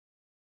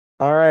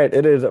All right,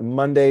 it is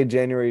Monday,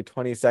 January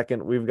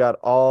 22nd. We've got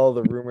all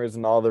the rumors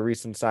and all the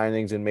recent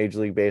signings in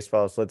Major League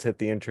Baseball. So let's hit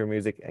the intro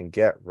music and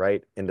get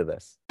right into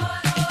this.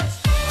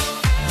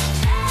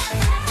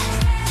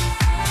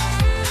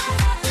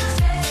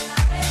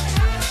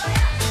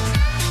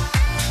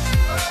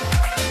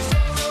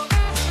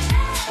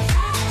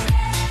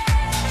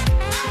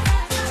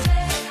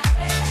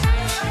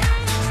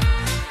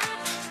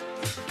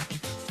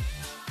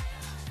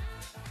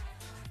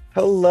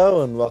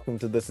 Hello and welcome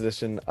to this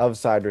edition of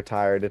Side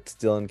Retired. It's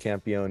Dylan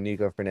Campione,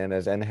 Nico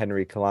Fernandez, and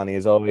Henry Kalani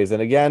as always.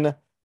 And again,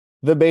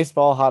 the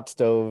baseball hot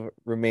stove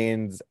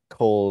remains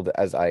cold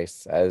as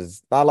ice,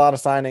 as not a lot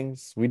of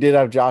signings. We did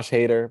have Josh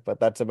Hader, but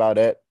that's about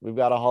it. We've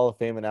got a Hall of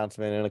Fame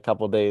announcement in a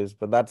couple days,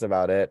 but that's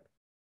about it.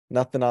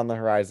 Nothing on the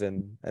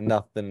horizon and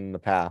nothing in the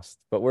past.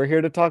 But we're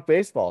here to talk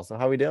baseball. So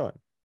how we doing?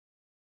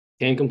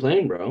 Can't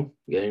complain, bro.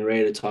 Getting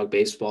ready to talk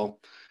baseball.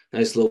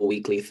 Nice little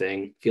weekly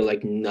thing. Feel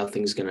like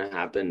nothing's gonna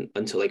happen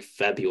until like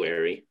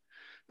February,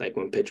 like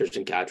when pitchers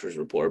and catchers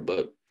report,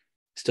 but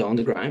still on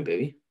the grind,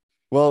 baby.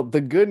 Well,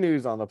 the good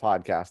news on the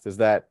podcast is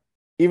that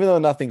even though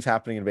nothing's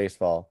happening in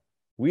baseball,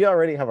 we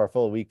already have our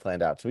full week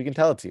planned out. So we can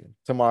tell it to you.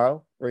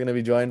 Tomorrow, we're going to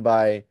be joined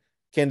by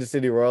Kansas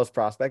City Royals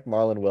prospect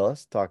Marlon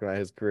Willis talking about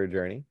his career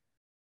journey.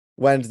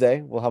 Wednesday,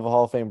 we'll have a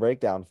Hall of Fame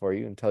breakdown for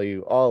you and tell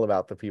you all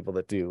about the people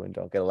that do and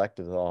don't get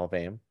elected to the Hall of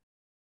Fame.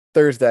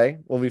 Thursday,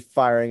 we'll be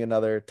firing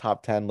another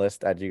top 10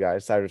 list at you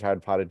guys,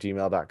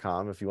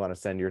 sideretiredpod@gmail.com, if you want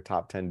to send your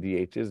top 10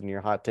 DHs and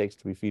your hot takes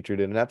to be featured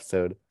in an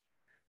episode.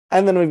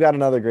 And then we've got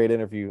another great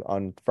interview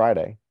on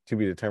Friday to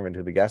be determined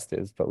who the guest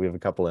is, but we have a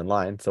couple in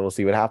line, so we'll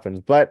see what happens.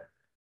 But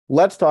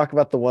let's talk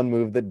about the one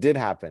move that did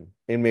happen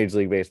in Major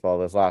League Baseball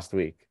this last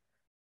week.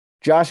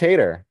 Josh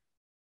Hader,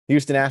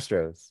 Houston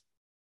Astros.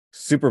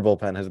 Super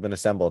bullpen has been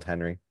assembled,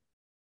 Henry.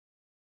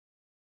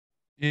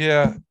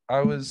 Yeah,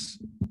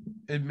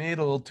 it made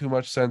a little too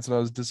much sense, and I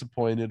was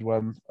disappointed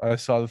when I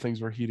saw the things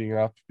were heating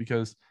up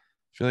because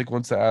I feel like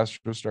once the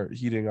Astros start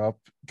heating up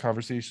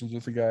conversations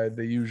with the guy,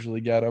 they usually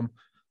get him.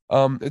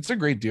 It's a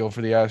great deal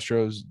for the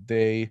Astros.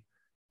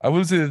 I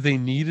wouldn't say that they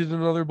needed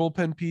another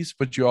bullpen piece,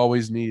 but you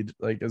always need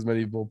like as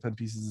many bullpen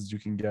pieces as you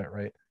can get,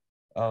 right?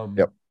 Um,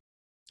 Yep.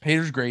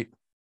 Hader's great.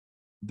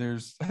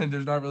 There's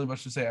not really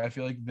much to say. I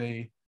feel like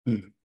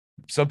Hmm.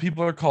 some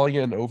people are calling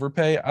it an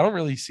overpay. I don't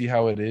really see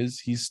how it is.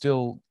 He's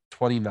still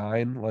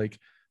 29. Like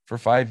for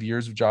 5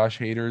 years of Josh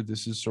Hader,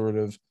 this is sort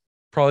of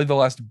probably the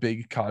last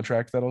big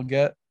contract that I'll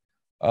get.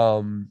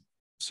 Um,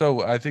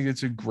 so I think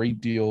it's a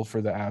great deal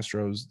for the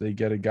Astros. They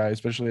get a guy,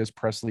 especially as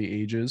Presley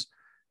ages.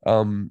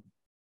 Um,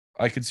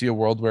 I could see a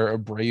world where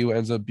Abreu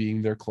ends up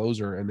being their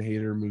closer and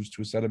Hader moves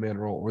to a set man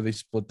role, or they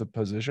split the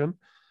position.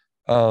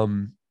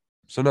 Um,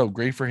 so no,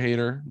 great for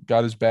Hader.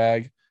 Got his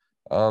bag.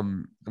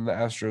 And the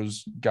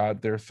Astros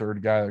got their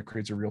third guy that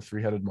creates a real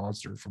three-headed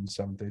monster from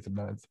seventh, eighth, and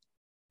ninth.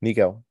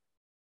 Nico.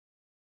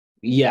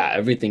 Yeah,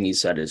 everything you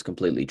said is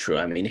completely true.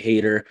 I mean,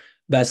 Hader,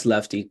 best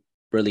lefty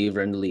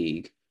reliever in the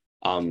league,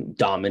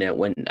 dominant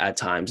when at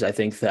times. I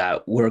think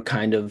that we're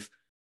kind of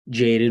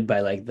jaded by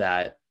like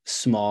that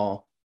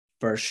small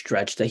first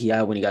stretch that he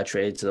had when he got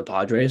traded to the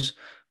Padres,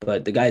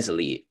 but the guy's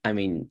elite. I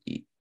mean,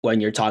 when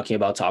you're talking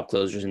about top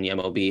closers in the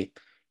MLB,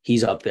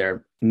 he's up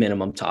there,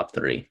 minimum top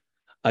three.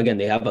 Again,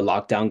 they have a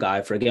lockdown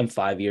guy for again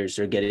 5 years.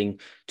 They're getting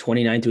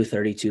 29 through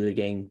 32. They're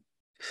getting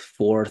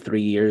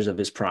 3 years of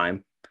his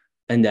prime,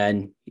 and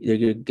then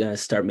they're gonna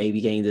start maybe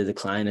getting the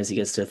decline as he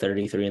gets to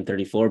 33 and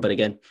 34. But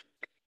again,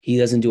 he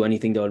doesn't do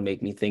anything that would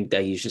make me think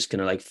that he's just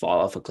gonna like fall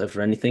off a cliff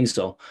or anything.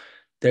 So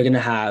they're gonna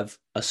have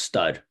a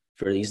stud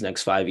for these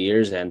next 5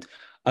 years. And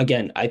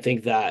again, I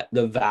think that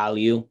the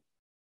value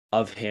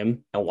of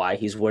him and why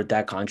he's worth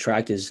that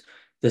contract is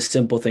the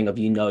simple thing of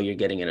you're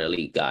getting an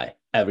elite guy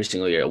every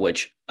single year,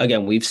 which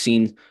again, we've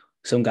seen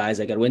some guys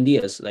like Edwin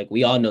Diaz. Like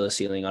we all know the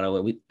ceiling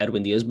on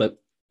Edwin Diaz, but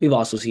we've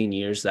also seen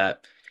years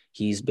that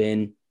he's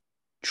been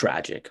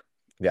tragic.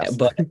 Yes.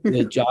 But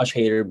with Josh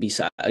Hader,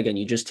 beside again,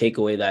 you just take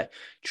away that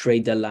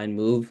trade deadline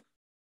move.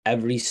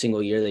 Every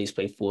single year that he's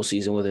played full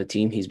season with a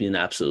team, he's been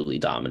absolutely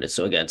dominant.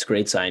 So again, it's a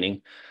great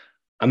signing.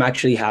 I'm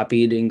actually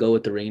happy he didn't go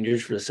with the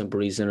Rangers for the simple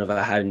reason of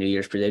I had a New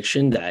Year's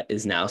prediction that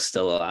is now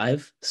still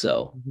alive.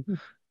 So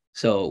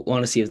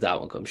want to see if that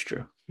one comes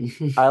true.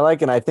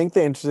 And I think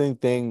the interesting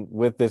thing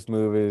with this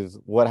move is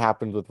what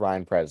happens with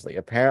Ryan Presley.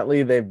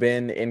 Apparently, they've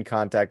been in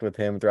contact with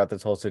him throughout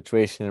this whole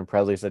situation, and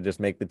Presley said,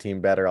 just make the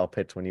team better. I'll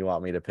pitch when you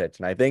want me to pitch.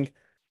 And I think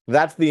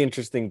that's the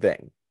interesting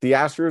thing. The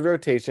Astros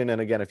rotation, and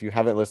again, if you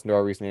haven't listened to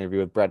our recent interview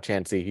with Brett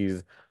Chansey,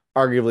 he's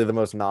arguably the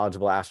most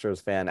knowledgeable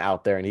Astros fan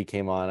out there, and he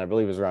came on, I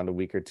believe it was around a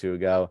week or two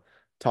ago,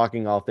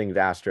 talking all things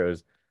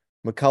Astros.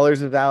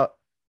 McCullers is out.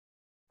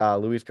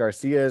 Luis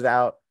Garcia is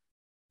out.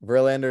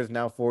 Verlander is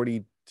now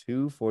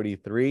 42,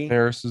 43.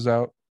 Harris is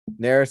out.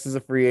 Neris is a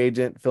free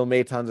agent. Phil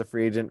Maton's a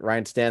free agent.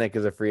 Ryan Stanek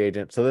is a free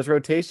agent. So this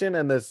rotation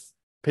and this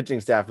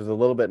pitching staff is a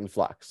little bit in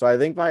flux. So I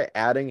think by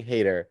adding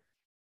Hader,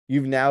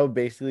 you've now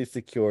basically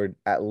secured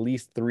at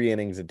least 3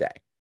 innings a day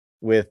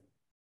with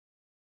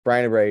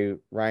Brian Abreu,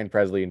 Ryan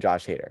Presley, and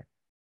Josh Hader.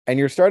 And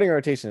your starting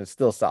rotation is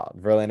still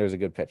solid. Verlander is a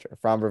good pitcher.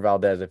 Framber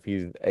Valdez, if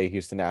he's a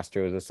Houston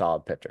Astro, is a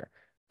solid pitcher.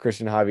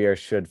 Christian Javier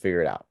should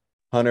figure it out.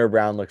 Hunter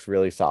Brown looks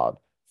really solid.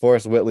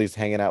 Forrest Whitley's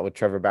hanging out with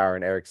Trevor Bauer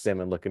and Eric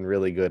Simon, looking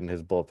really good, and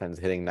his bullpen's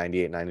hitting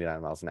 98,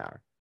 99 miles an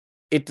hour.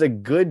 It's a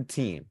good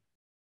team.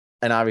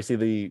 And obviously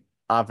the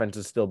offense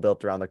is still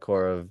built around the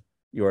core of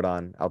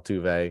Jordan,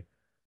 Altuve,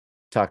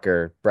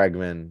 Tucker,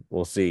 Bregman.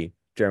 We'll see.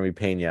 Jeremy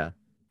Pena.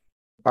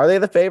 Are they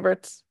the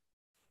favorites?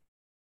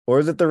 Or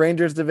is it the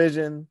Rangers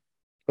division?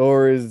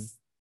 Or is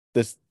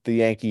this the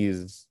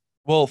Yankees?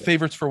 Well,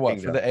 favorites for what?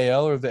 Bingo. For the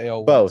AL or the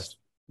AL Both. West?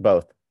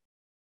 Both.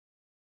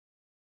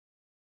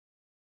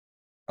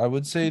 I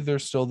would say they're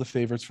still the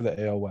favorites for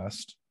the AL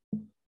West.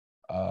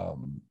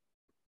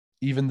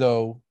 Even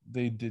though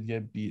they did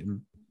get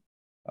beaten.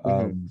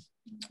 I'm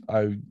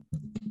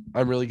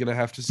really gonna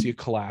have to see a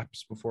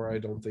collapse before I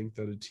don't think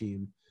that a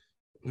team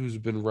who's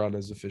been run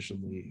as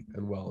efficiently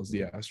and well as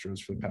the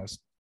Astros for the past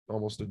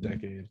almost a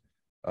decade,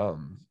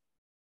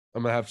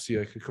 I'm gonna have to see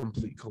like a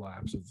complete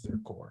collapse of their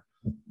core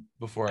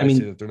before I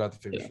say that they're not the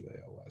favorites for the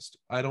AL West.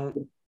 I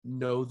don't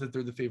know that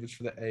they're the favorites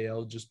for the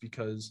AL just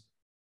because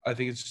I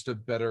think it's just a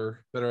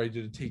better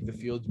idea to take the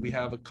field. We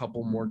have a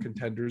couple more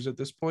contenders at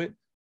this point.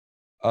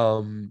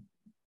 I'm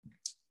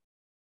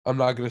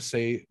not going to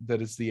say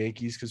that it's the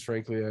Yankees because,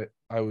 frankly,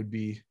 I would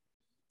be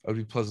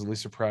pleasantly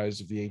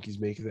surprised if the Yankees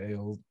make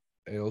the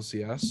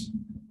ALCS.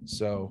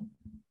 So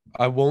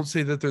I won't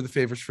say that they're the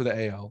favorites for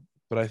the AL,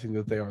 but I think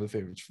that they are the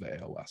favorites for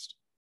the AL West.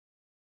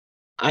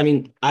 I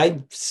mean,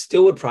 I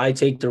still would probably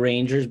take the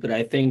Rangers, but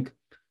I think,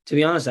 to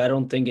be honest, I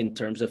don't think in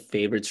terms of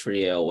favorites for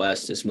the AL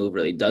West, this move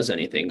really does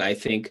anything. I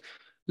think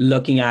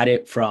looking at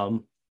it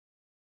from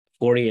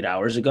 48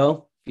 hours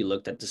ago, if you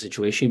looked at the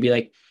situation, you'd be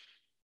like,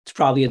 it's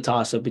probably a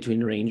toss-up between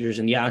the Rangers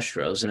and the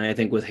Astros. And I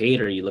think with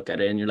Hader, you look at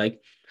it and you're like,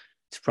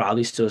 it's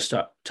probably still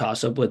a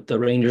toss-up with the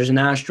Rangers and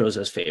Astros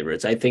as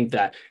favorites. I think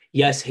that,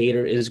 yes,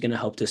 Hader is going to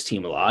help this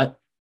team a lot.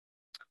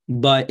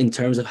 But in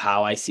terms of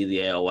how I see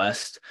the AL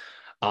West,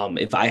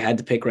 if I had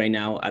to pick right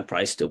now, I'd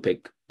probably still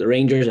pick the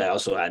Rangers. I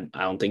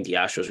don't think the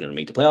Astros are going to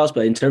make the playoffs.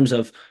 But in terms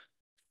of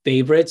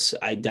favorites,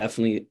 I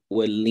definitely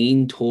would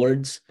lean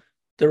towards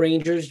the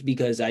Rangers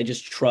because I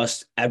just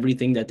trust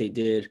everything that they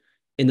did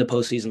in the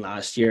postseason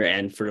last year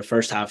and for the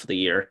first half of the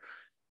year,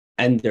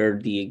 and they're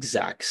the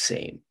exact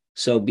same.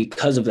 So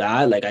because of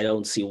that, like I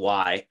don't see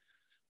why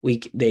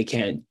they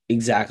can't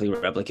exactly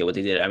replicate what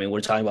they did. I mean,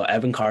 we're talking about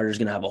Evan Carter's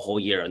going to have a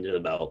whole year under the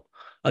belt.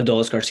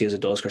 Adolis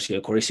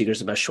Garcia. Corey Seager's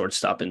the best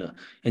shortstop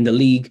in the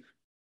league.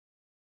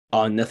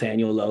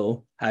 Nathaniel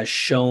Lowe has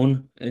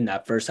shown in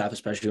that first half,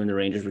 especially when the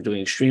Rangers were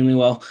doing extremely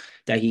well,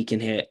 that he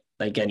can hit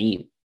like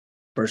any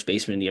first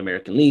baseman in the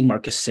American League.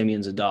 Marcus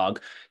Simeon's a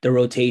dog. The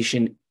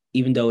rotation,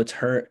 even though it's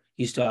hurt,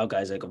 you still have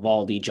guys like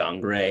Evaldi,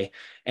 John Gray,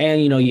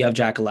 and you have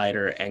Jack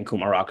Leiter and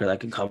Kumar Rocker that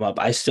can come up.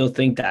 I still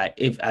think that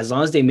as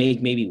long as they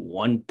make maybe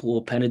one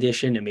bullpen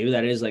addition, and maybe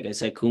that is, like I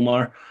said,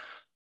 Kumar,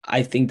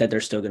 I think that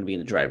they're still going to be in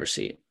the driver's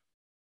seat.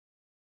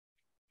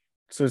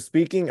 So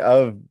speaking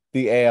of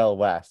the AL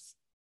West,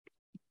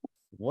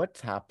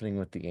 what's happening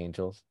with the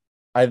Angels?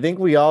 I think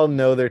we all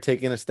know they're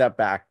taking a step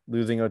back,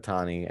 losing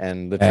Ohtani,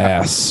 and the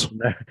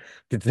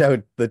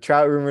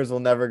Trout rumors will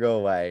never go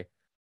away.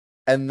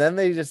 And then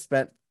they just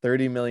spent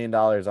 $30 million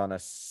on a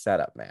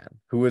setup man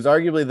who was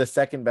arguably the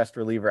second best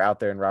reliever out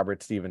there in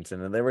Robert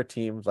Stevenson. And there were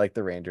teams like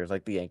the Rangers,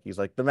 like the Yankees,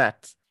 like the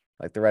Mets,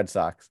 like the Red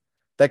Sox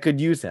that could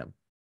use him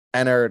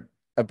and are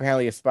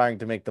apparently aspiring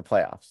to make the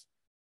playoffs.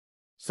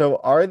 So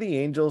are the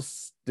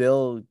Angels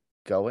still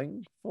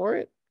going for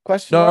it?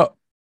 Question mark?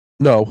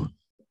 No.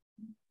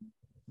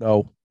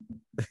 They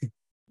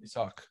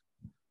suck.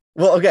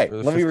 Well, okay, They're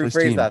the let me fifth-place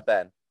rephrase team. that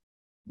then.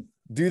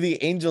 Do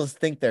the Angels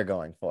think they're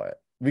going for it?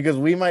 Because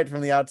we might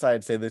from the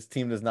outside say this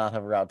team does not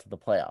have a route to the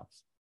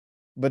playoffs.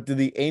 But do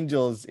the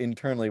Angels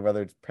internally,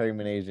 whether it's Perry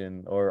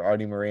Minasian or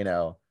Artie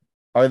Moreno,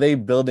 are they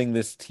building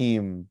this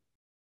team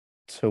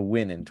to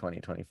win in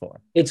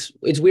 2024? It's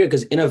weird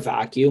because in a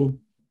vacuum,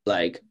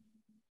 like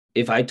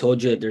if I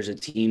told you that there's a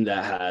team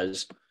that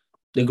has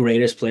the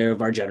greatest player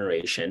of our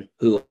generation,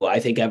 who I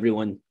think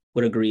everyone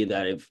would agree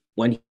that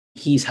when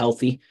he's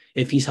healthy,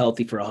 if he's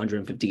healthy for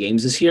 150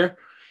 games this year,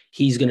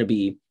 he's going to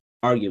be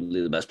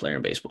arguably the best player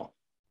in baseball.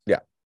 Yeah.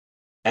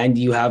 And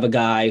you have a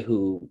guy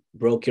who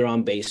broke your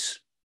on base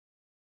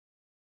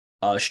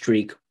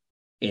streak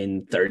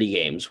in 30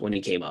 games when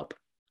he came up.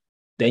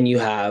 Then you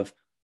have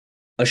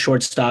a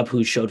shortstop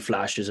who showed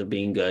flashes of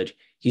being good.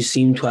 You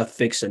seem to have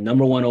fixed a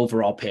number 1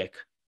 overall pick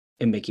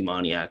in Mickey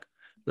Moniak.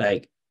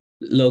 Like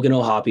Logan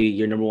O'Hoppe,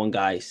 your number 1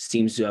 guy,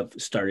 seems to have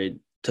started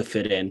to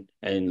fit in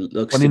and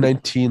looks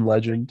 2019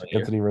 legend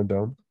Anthony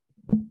Rendon.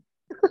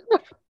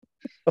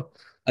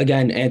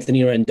 Again,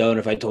 Anthony Rendon.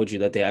 If I told you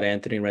that they had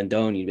Anthony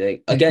Rendon, you'd be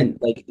like, again,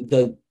 like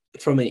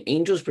from an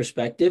Angels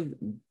perspective,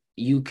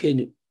 you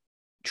could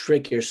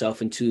trick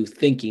yourself into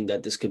thinking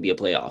that this could be a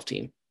playoff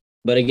team.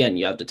 But again,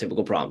 you have the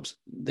typical problems.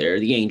 They're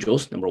the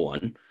Angels, number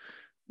 1.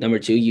 Number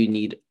 2, you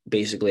need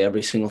basically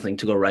every single thing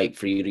to go right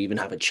for you to even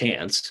have a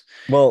chance.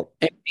 Well,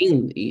 and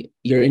mainly,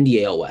 you're in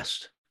the AL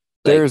West.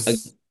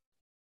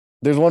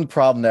 there's one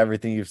problem to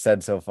everything you've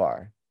said so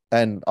far.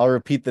 And I'll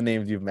repeat the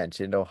names you've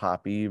mentioned: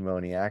 Ohapi,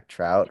 Moniak,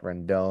 Trout,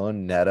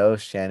 Rendon, Neto,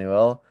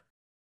 Shanuel.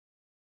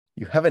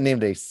 You haven't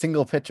named a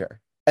single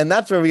pitcher. And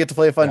that's where we get to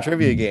play a fun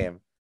trivia game.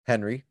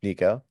 Henry,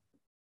 Nico,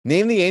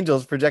 name the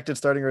Angels' projected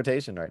starting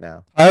rotation right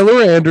now.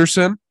 Tyler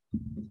Anderson.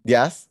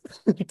 Yes,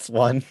 it's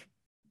one.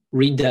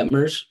 Reed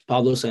Detmers,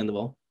 Pablo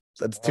Sandoval.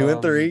 That's 2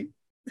 and 3.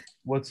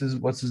 What's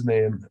his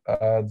name?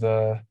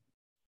 The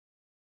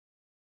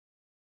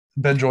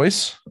Ben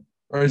Joyce?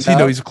 Or is he?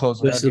 No, he's a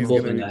closer. This is the He's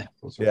gonna bullpen be guy.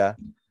 closer.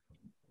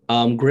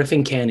 Yeah.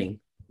 Griffin Canning.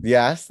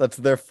 Yes, that's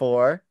their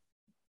 4.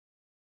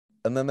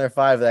 And then their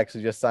 5 that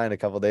actually just signed a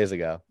couple days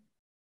ago.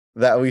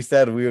 That we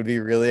said we would be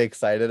really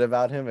excited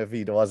about him if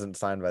he wasn't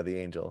signed by the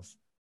Angels.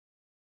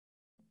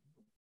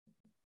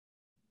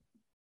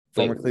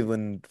 Former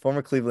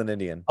Cleveland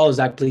Indian. Oh,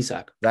 Zach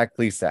Plesac. Zach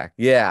Plesac.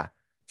 Yeah.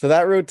 So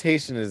that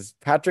rotation is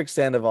Patrick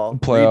Sandoval,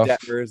 Reed Playoff.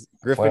 Detmers,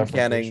 Griffin Playoff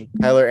Canning, rotation.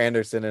 Tyler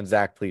Anderson, and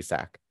Zach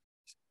Plesac.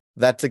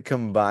 That's a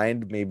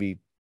combined maybe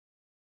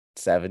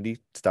 70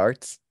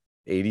 starts,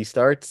 80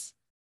 starts.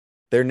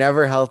 They're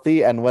never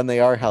healthy, and when they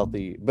are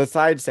healthy,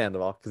 besides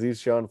Sandoval, because he's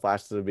shown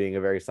flashes of being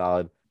a very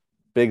solid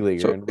big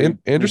leaguer. So and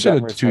Anderson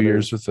had Detmers 2 had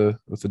years with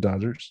the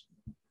Dodgers.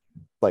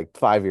 like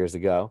 5 years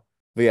ago.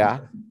 But yeah.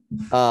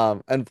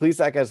 And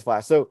Plesac has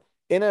flash. So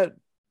in an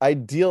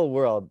ideal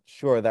world,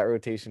 sure, that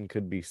rotation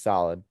could be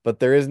solid, but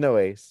there is no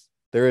ace.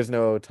 There is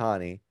no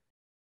Ohtani.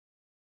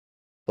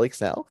 Blake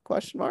Snell?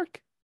 Question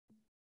mark.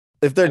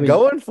 If they're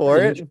going for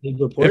it, They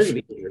reported to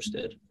be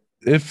interested.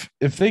 If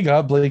they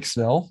got Blake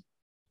Snell,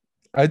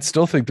 I'd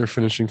still think they're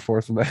finishing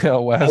 4th in the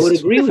AL West. I would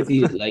agree with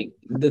you. Like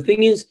the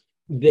thing is,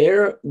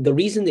 the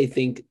reason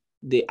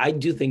I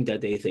do think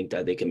that they think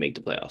that they can make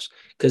the playoffs,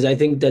 because I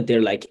think that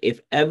they're like,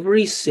 if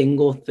every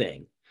single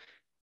thing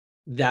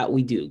that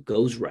we do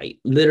goes right,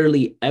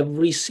 literally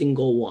every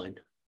single one,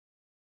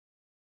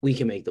 we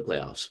can make the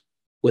playoffs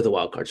with a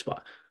wild card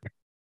spot.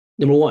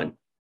 Number one,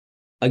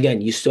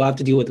 again, you still have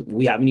to deal with,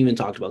 we haven't even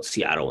talked about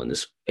Seattle in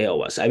this AL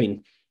West. I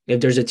mean,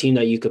 if there's a team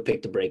that you could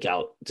pick to break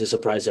out to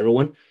surprise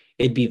everyone,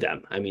 it'd be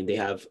them. I mean,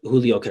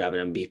 Julio could have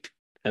an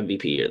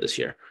MVP year this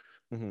year.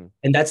 mm-hmm.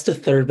 And that's the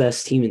 3rd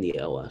best team in the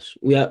AL West.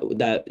 We have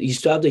that. You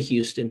still have the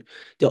Houston.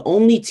 The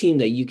only team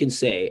that you can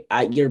say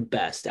at your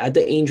best, at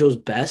the Angels'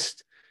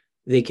 best,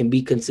 they can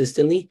be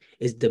consistently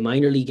is the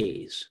minor league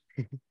A's.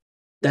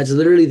 That's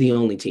literally the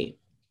only team.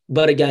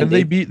 But again,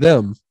 they beat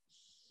them.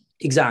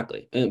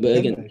 Exactly. But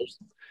again,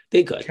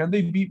 they could. Can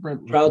they beat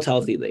Brent? Trout's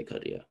healthy, they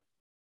could, yeah.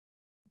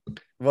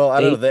 Well,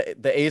 I don't know.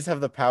 The A's have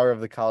the power of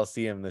the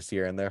Coliseum this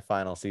year in their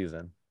final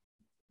season.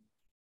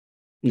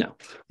 No.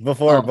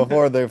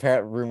 Before they've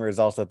had rumors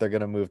also that they're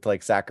going to move to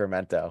like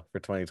Sacramento for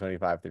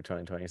 2025 through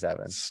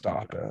 2027.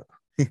 Stop it.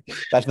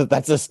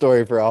 That's a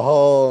story for a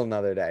whole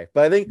nother day.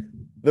 But I think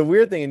the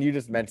weird thing, and you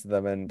just mentioned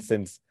them, and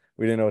since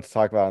we didn't know what to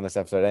talk about on this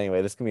episode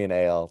anyway, this can be an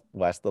AL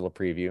West little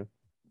preview.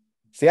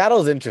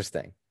 Seattle's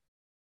interesting.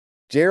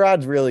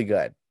 J-Rod's really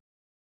good.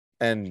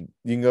 And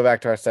you can go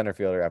back to our center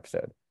fielder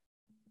episode.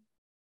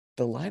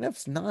 The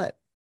lineup's not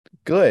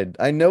good.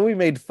 I know we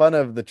made fun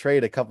of the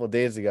trade a couple of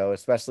days ago,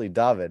 especially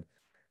David.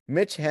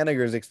 Mitch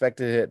Haniger is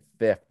expected to hit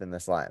 5th in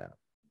this lineup.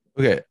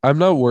 Okay, I'm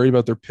not worried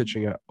about their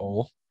pitching at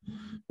all.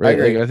 Right,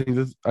 I agree. I think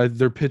that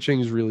their pitching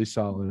is really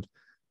solid.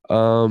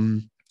 Castillo,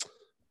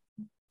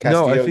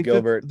 I think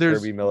Gilbert, there's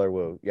Kirby, Miller,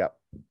 Woo. Yep.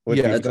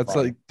 Yeah,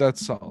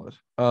 that's solid.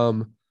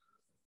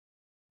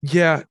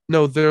 Yeah,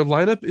 no, their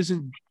lineup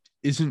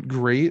isn't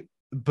great,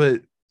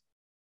 but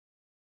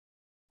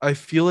I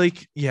feel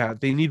like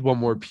they need one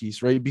more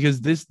piece, right?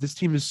 Because this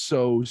team is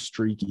so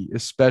streaky,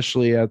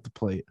 especially at the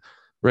plate,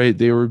 right?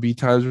 There would be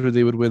times where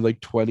they would win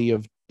like 20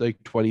 of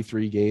like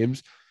 23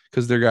 games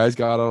because their guys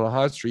got on a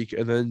hot streak,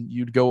 and then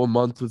you'd go a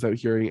month without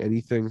hearing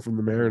anything from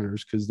the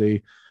Mariners because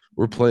they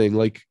were playing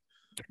like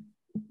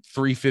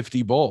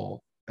 350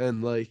 ball,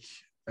 and it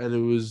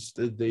was,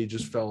 they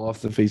just fell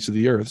off the face of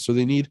the earth. So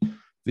they need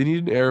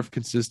an air of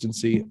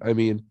consistency. I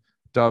mean,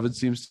 David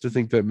seems to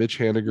think that Mitch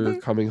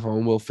Haniger coming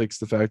home will fix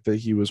the fact that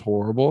he was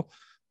horrible.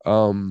 I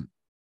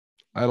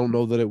don't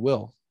know that it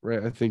will,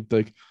 right? I think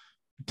like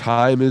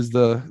time is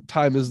the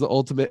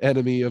ultimate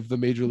enemy of the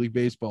Major League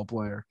Baseball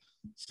player.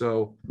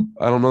 So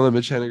I don't know that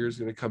Mitch Haniger is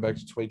going to come back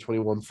to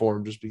 2021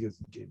 form just because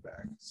he came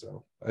back.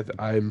 So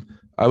I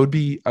would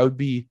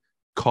be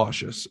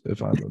cautious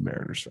if I'm a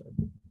Mariners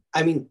fan.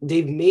 I mean,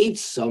 they've made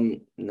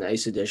some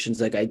nice additions.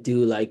 Like, I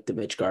do like the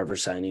Mitch Garver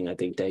signing. I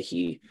think that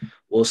he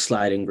will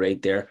slide in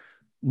great there.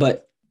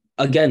 But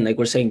again, like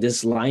we're saying,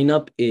 this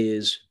lineup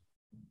is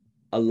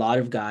a lot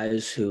of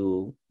guys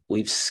who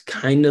we've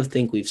kind of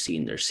think we've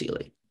seen their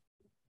ceiling.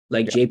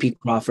 Like JP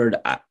Crawford.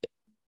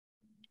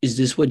 Is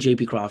this what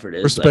JP Crawford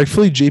is?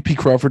 Respectfully, JP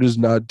Crawford is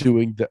not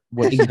doing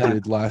what he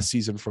did last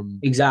season from.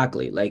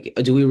 Exactly. Like,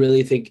 do we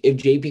really think if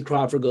JP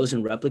Crawford goes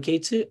and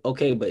replicates it?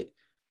 Okay, but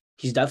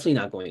he's definitely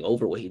not going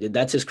over what he did.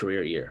 That's his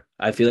career year.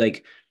 I feel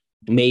like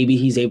maybe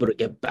he's able to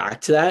get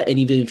back to that. And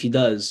even if he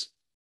does,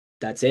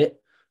 that's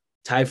it.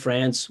 Ty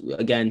France,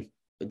 again,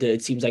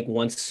 it seems like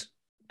once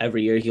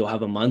every year he'll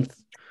have a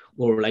month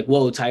Or we're like,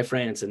 whoa, Ty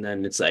France, and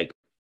then it's like,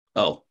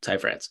 oh, Ty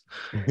France.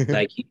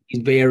 Like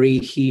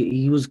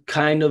he was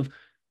kind of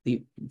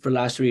for the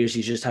last 3 years,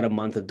 he's just had a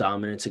month of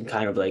dominance and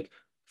kind of like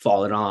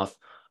fallen off.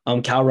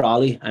 Cal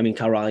Raleigh, I mean,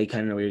 Cal Raleigh,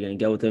 kind of know where you're going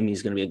to get with him.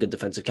 He's going to be a good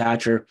defensive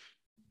catcher,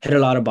 hit a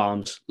lot of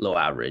bombs, low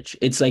average.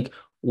 It's like,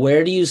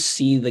 where do you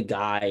see the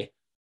guy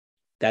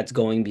that's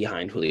going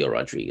behind Julio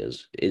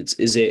Rodriguez?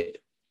 Is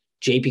it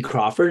JP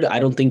Crawford? I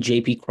don't think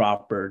JP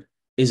Crawford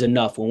is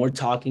enough when we're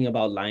talking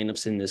about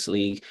lineups in this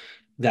league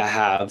that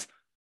have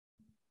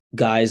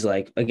guys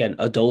like, again,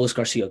 Adolis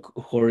Garcia,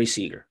 Corey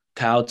Seager,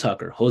 Kyle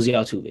Tucker, Jose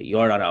Altuve,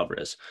 Yordan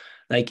Alvarez.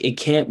 Like, it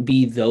can't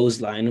be those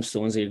lineups, the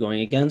ones that you're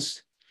going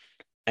against.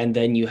 And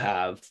then you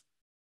have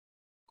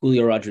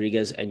Julio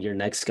Rodriguez and your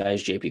next guy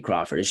is JP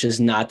Crawford. It's just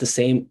not the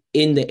same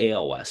in the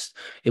AL West.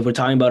 If we're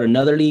talking about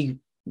another league,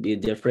 be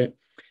different.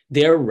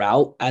 Their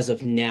route, as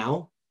of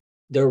now,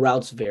 their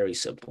route's very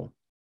simple.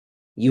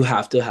 You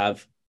have to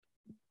have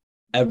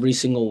every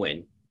single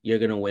win. You're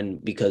going to win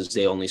because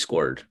they only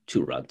scored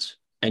 2 runs.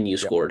 And you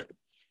scored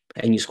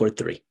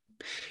 3.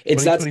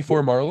 It's that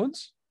 2024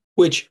 Marlins,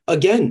 which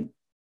again,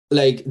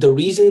 like the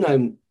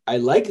reason I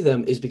like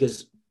them is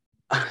because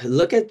if you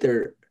look at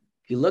their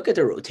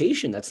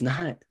rotation, that's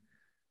not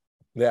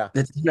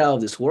out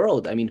of this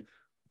world. I mean,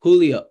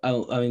 Julio,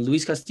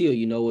 Luis Castillo,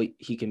 you know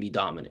he can be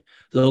dominant.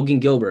 Logan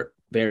Gilbert,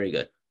 very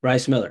good.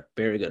 Bryce Miller,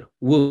 very good.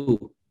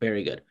 Woo,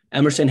 very good.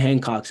 Emerson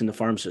Hancock's in the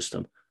farm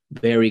system,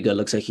 very good.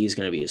 Looks like he's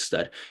going to be a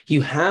stud.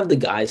 You have the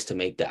guys to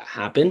make that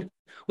happen,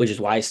 which is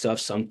why I still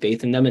have some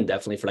faith in them and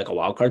definitely for like a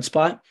wild card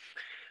spot.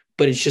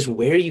 But it's just,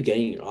 where are you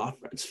getting your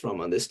offense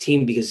from on this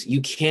team? Because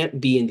you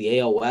can't be in the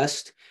AL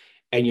West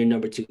and your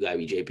number 2 guy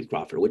be JP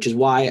Crawford, which is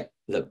why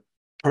the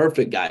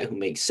perfect guy who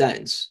makes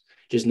sense,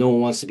 just no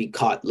one wants to be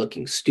caught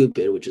looking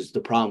stupid, which is the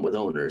problem with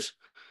owners,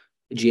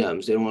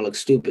 GMs. They don't want to look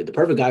stupid. The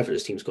perfect guy for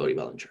this team is Cody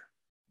Bellinger.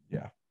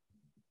 Yeah.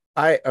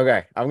 I'm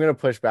going to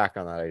push back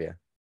on that idea.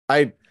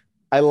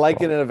 I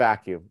like it in a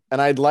vacuum, and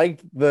I'd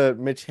like the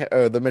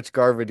Mitch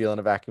Garver deal in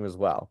a vacuum as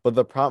well. But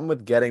the problem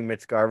with getting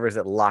Mitch Garver is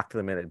it locked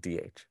them in at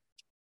DH.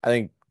 I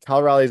think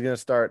Cal Raleigh is going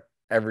to start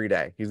every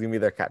day. He's going to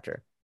be their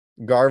catcher.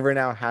 Garver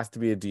now has to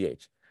be a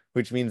DH,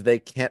 which means they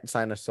can't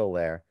sign a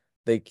Soler.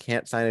 They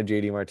can't sign a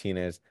JD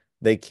Martinez.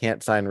 They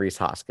can't sign Rhys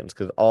Hoskins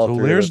because all Soler's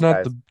three of those not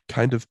guys, the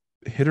kind of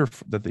hitter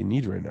that they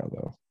need right now,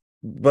 though.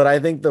 But I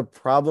think the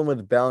problem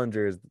with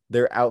Bellinger is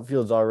their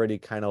outfield's already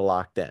kind of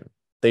locked in.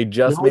 They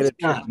just made it.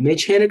 Not.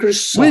 Mitch Haniger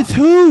sucks. With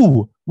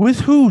who? With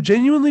who?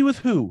 Genuinely with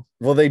who?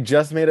 Well, they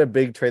just made a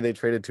big trade. They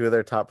traded 2 of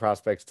their top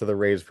prospects to the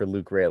Rays for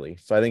Luke Raley.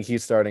 So I think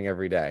he's starting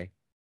every day.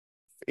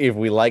 If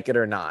we like it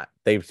or not,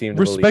 they seem to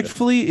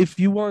respectfully, if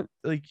you want,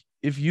 like,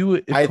 if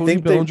Cody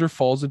Bellinger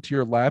falls into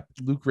your lap,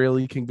 Luke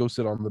Raley can go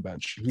sit on the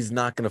bench. He's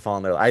not going to fall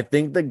in there. I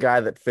think the guy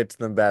that fits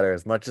them better,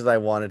 as much as I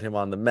wanted him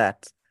on the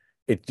Mets,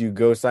 if you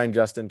go sign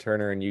Justin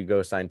Turner and you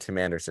go sign Tim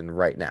Anderson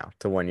right now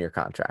to 1-year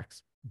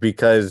contracts,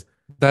 because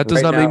that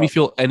does not make me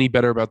feel any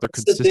better about their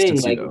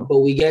consistency. The thing,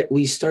 but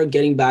we start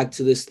getting back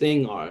to this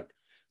thing. Art,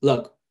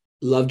 look,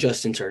 love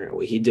Justin Turner.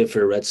 What he did for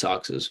the Red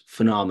Sox is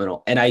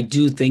phenomenal, and I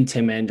do think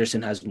Tim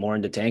Anderson has more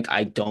in the tank.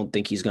 I don't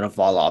think he's going to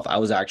fall off.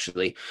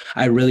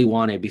 I really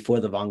wanted, before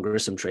the Von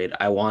Grissom trade,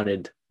 I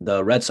wanted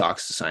the Red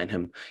Sox to sign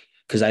him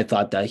because I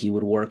thought that he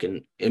would work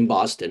in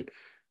Boston.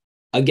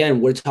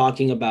 Again, we're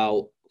talking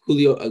about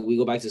Julio. We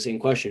go back to the same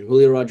question: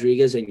 Julio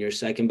Rodriguez and your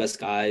second best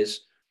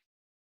guys,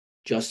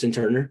 Justin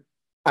Turner.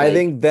 I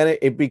think then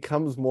it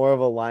becomes more of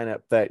a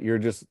lineup that you're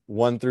just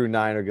 1 through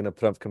 9 are going to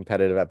put up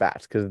competitive at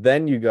bats, because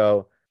then you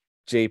go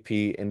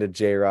JP into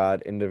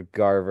J-Rod, into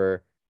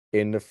Garver,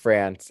 into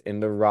France,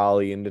 into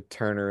Raleigh, into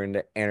Turner,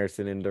 into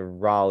Anderson, into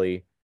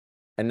Raleigh.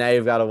 And now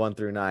you've got a 1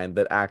 through 9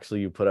 that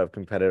actually you put up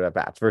competitive at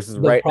bats versus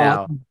right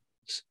now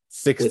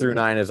 6 through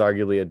 9 is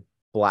arguably a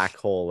black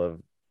hole of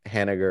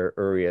Haniger,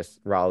 Urias,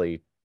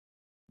 Raleigh,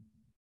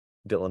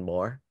 Dylan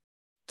Moore,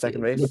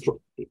 second base.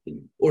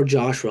 Or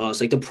Josh Ross.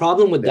 Like, the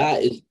problem with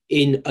that is,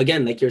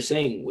 again, like you're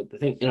saying, with the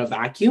thing in a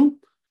vacuum,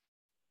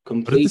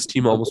 But did this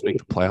team almost make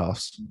the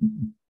playoffs?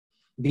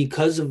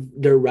 Because of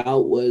their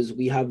route was,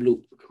 we have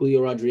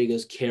Julio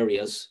Rodriguez carry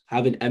us,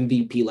 have an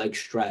MVP like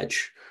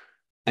stretch,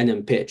 and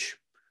then pitch.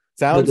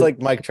 Sounds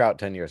like Mike Trout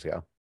 10 years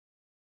ago.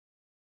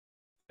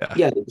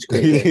 Yeah, it was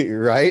great.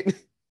 Right?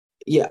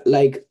 Yeah,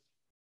 like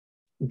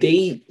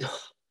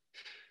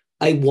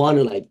I want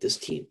to like this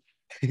team.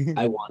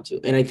 I want to.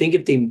 And I think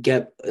if they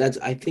get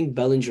I think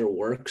Bellinger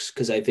works,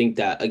 because I think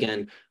that,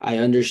 again, I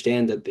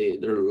understand that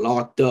they're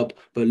locked up,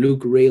 but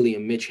Luke Raley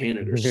and Mitch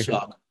Haniger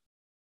suck,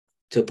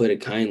 to put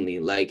it kindly.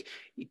 Like,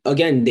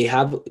 again, they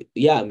have,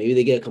 maybe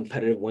they get a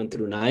competitive 1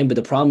 through 9, but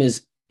the problem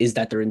is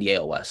that they're in the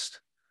AL West,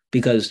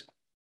 because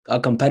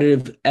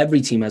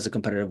every team has a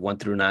competitive 1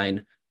 through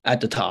 9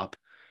 at the top.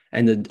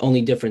 And the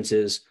only difference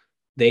is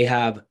they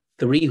have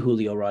 3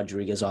 Julio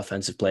Rodriguez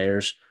offensive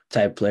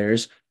type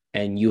players,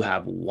 and you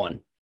have 1.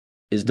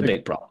 Is the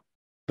big problem.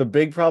 The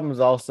big problem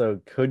is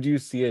also, could you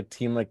see a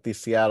team like the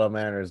Seattle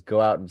Mariners go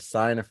out and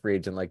sign a free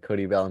agent like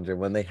Cody Bellinger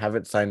when they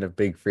haven't signed a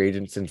big free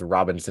agent since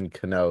Robinson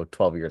Cano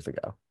 12 years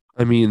ago?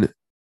 I mean,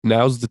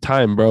 Now's the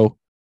time, bro.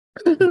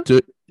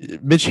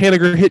 Mitch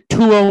Haniger hit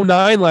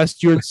 209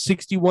 last year in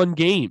 61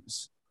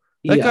 games.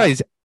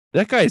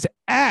 That guy's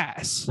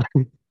ass.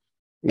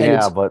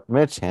 Yeah, but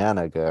Mitch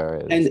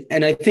Haniger is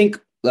and I think,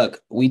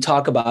 look, we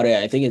talk about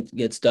it. I think it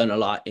gets done a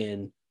lot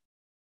in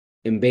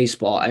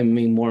baseball. I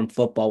mean, more in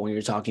football when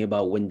you're talking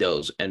about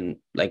windows and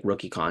like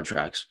rookie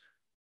contracts.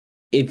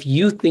 If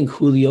you think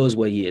Julio is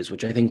what he is,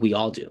 which I think we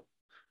all do,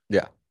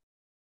 yeah.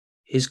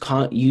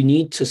 you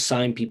need to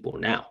sign people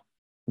now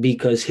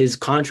because his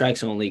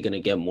contract's only going to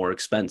get more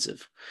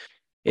expensive.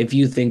 If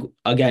you think,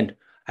 again,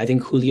 I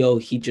think Julio,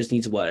 he just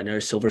needs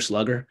another silver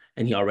slugger,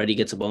 and he already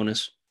gets a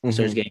bonus.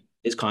 Starts getting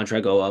his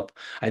contract go up.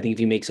 I think if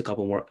he makes a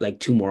couple more, like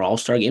 2 more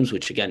All-Star games,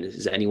 which again,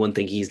 does anyone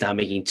think he's not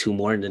making 2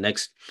 more in the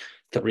next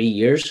 3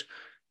 years?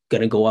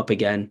 Gonna go up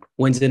again.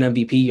 Wins an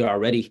MVP,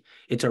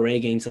 it's already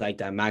getting to like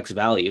that max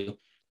value.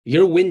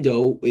 Your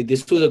window,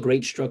 this was a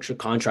great structured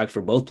contract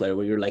for both players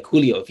where you're like,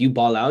 Julio, if you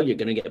ball out, you're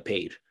gonna get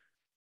paid.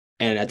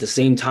 And at the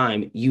same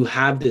time, you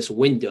have this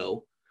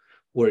window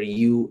where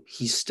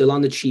he's still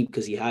on the cheap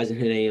because he hasn't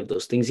hit any of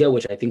those things yet,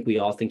 which I think we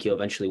all think he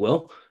eventually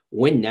will.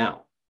 Win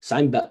now.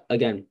 Sign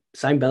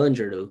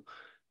Bellinger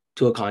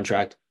to a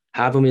contract,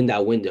 have him in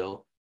that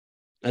window.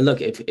 And look,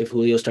 if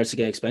Julio starts to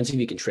get expensive,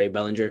 you can trade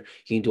Bellinger,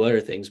 you can do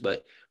other things.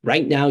 But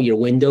right now, your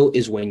window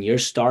is when your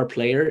star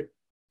player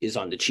is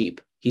on the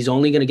cheap. He's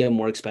only going to get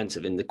more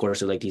expensive in the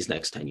course of like these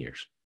next 10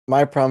 years.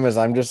 My problem is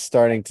I'm just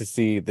starting to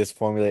see this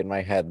formulate in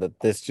my head that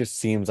this just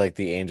seems like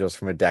the Angels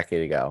from a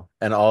decade ago.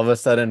 And all of a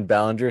sudden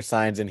Bellinger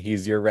signs and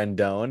he's your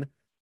Rendon.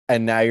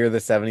 And now you're the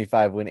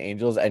 75-win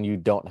Angels and you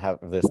don't have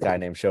this guy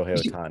named Shohei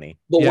Ohtani.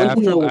 But yeah,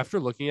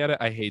 after looking at it,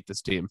 I hate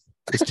this team.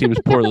 This team is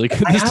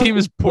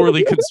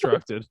poorly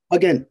constructed.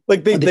 Again,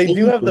 like they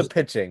do have the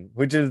pitching,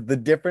 which is the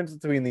difference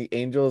between the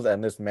Angels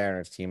and this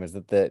Mariners team is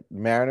that the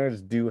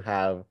Mariners do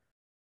have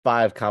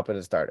 5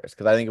 competent starters.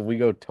 Because I think if we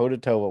go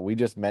toe-to-toe, what we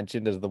just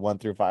mentioned as the 1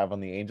 through 5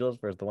 on the Angels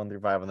versus the 1 through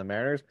 5 on the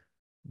Mariners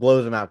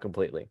blows them out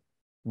completely.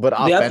 But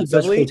they offensively, have the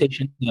best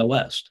rotation in the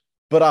West.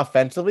 But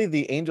offensively,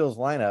 the Angels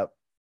lineup,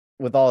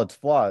 with all its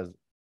flaws,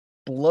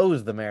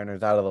 blows the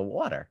Mariners out of the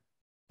water,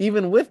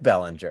 even with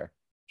Bellinger.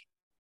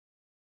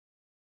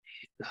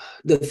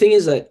 The thing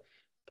is that,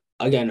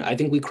 again, I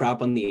think we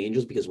crap on the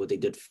Angels because what they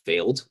did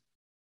failed,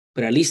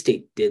 but at least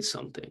they did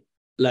something.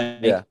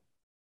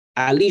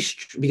 At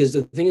least, because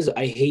the thing is,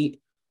 I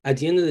hate, at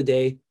the end of the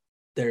day,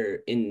 they're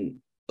in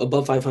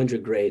above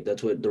 500 grade.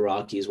 That's what the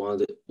Rockies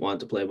want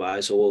to play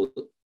by. So we'll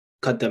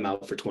cut them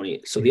out for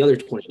 20. So the other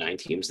 29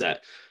 teams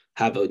that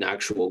have an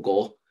actual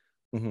goal,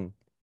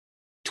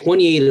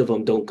 28 of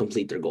them don't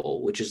complete their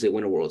goal, which is they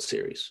win a World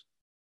Series.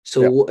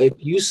 So if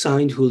you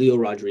signed Julio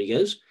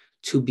Rodriguez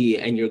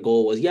and your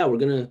goal was, we're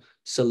going to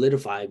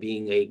solidify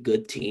being a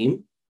good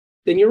team,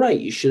 then you're right.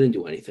 You shouldn't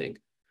do anything.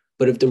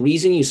 But if the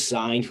reason you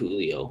signed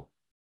Julio,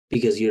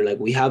 because you're like,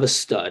 we have a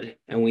stud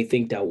and we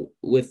think that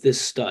with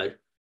this stud,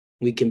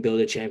 we can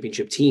build a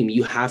championship team,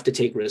 you have to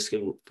take risk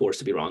and force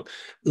to be wrong.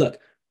 Look,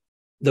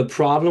 the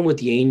problem with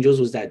the Angels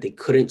was that they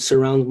couldn't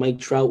surround Mike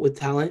Trout with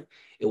talent.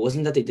 It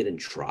wasn't that they didn't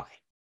try.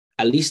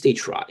 At least they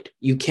tried.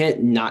 You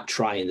can't not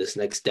try in this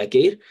next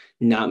decade,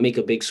 not make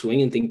a big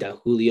swing and think that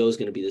Julio is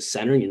going to be the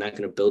center and you're not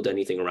going to build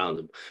anything around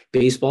him.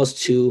 Baseball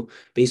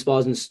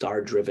isn't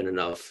star driven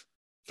enough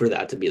for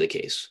that to be the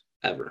case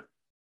ever.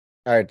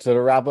 All right. So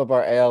to wrap up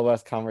our AL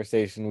West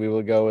conversation, we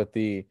will go with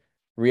the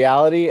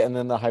reality and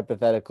then the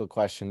hypothetical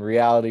question.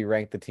 Reality,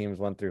 rank the teams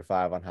 1 through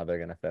 5 on how they're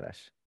going to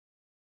finish.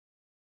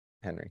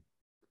 Henry.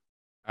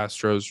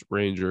 Astros,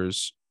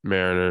 Rangers,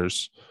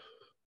 Mariners,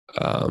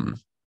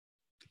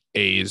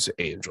 A's,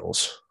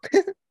 Angels.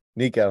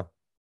 Nico.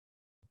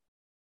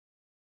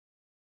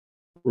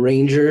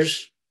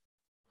 Rangers,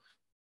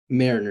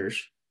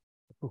 Mariners.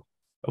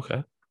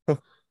 Okay.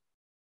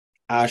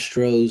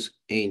 Astros,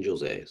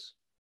 Angels, A's.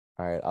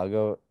 All right, I'll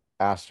go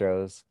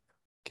Astros.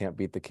 Can't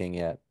beat the king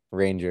yet.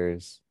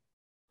 Rangers,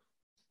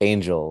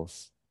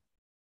 Angels,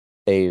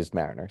 A's,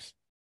 Mariners.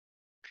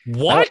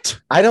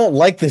 What? I don't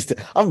like this. The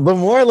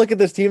more I look at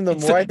this team,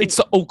 it's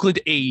the Oakland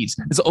A's.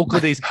 It's the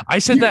Oakland A's. I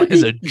said that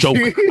as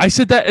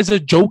a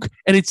joke.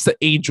 And it's the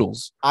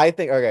Angels. I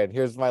think, okay,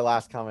 here's my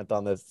last comment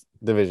on this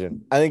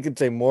division. I think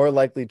it's a more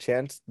likely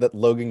chance that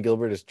Logan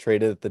Gilbert is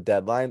traded at the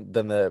deadline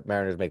than the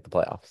Mariners make the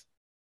playoffs.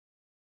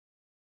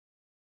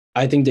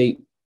 I think they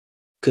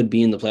could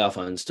be in the playoff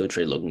and still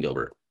trade Logan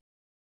Gilbert.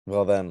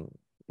 Well, then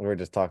we're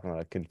just talking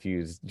about a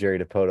confused Jerry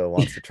Dipoto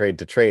wants to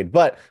trade.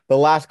 But the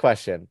last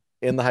question.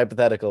 In the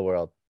hypothetical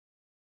world,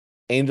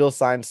 Angels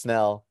sign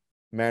Snell,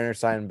 Mariners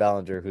sign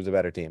Bellinger. Who's a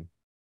better team?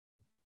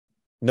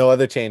 No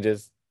other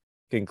changes.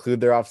 Conclude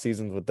their off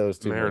seasons with those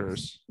two.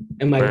 Mariners.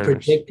 Am I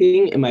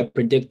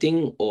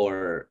predicting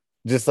or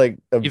just like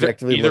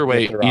objectively? Either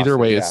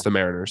way, it's the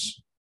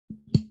Mariners.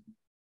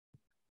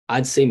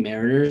 I'd say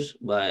Mariners,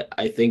 but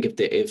I think if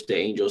the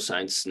Angels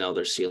sign Snell,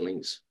 their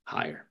ceiling's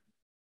higher.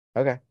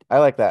 Okay, I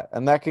like that.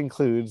 And that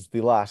concludes the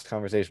last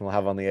conversation we'll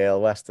have on the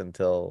AL West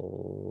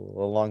until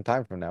a long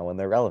time from now when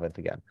they're relevant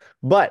again.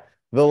 But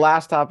the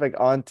last topic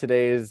on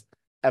today's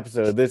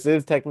episode. This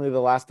is technically the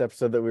last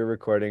episode that we're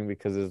recording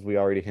because, as we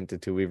already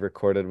hinted to, we've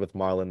recorded with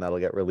Marlon that'll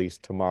get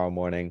released tomorrow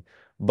morning.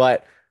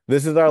 But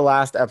this is our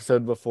last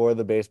episode before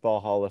the Baseball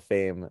Hall of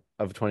Fame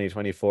of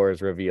 2024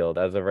 is revealed.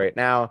 As of right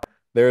now,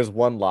 there's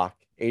one lock.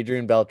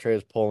 Adrian Beltre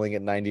is polling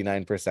at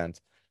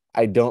 99%.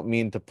 I don't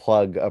mean to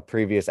plug a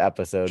previous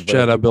episode, but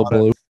Shout out Bill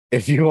Blue.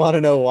 if you want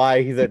to know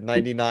why he's at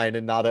 99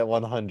 and not at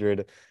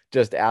 100,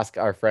 just ask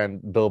our friend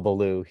Bill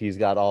Ballou. He's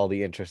got all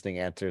the interesting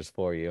answers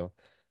for you.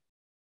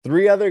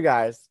 Three other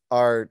guys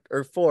or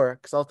four,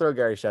 because I'll throw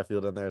Gary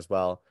Sheffield in there as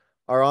well,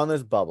 are on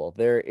this bubble.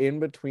 They're in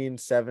between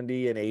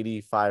 70 and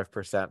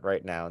 85%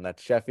 right now, and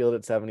that's Sheffield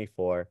at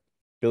 74,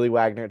 Billy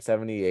Wagner at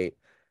 78,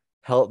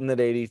 Helton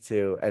at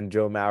 82, and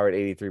Joe Mauer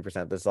at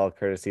 83%. This is all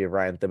courtesy of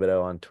Ryan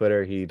Thibodeau on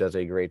Twitter. He does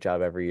a great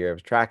job every year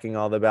of tracking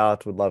all the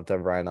ballots. Would love to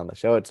have Ryan on the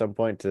show at some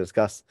point to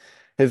discuss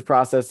his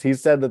process. He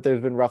said that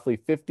there's been roughly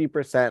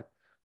 50%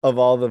 of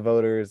all the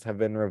voters have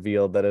been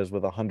revealed. That is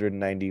with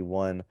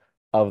 191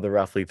 of the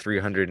roughly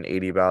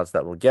 380 ballots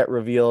that will get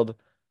revealed.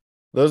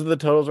 Those are the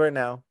totals right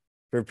now.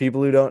 For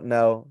people who don't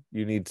know,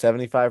 you need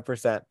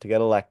 75% to get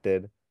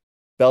elected.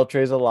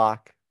 Beltre's a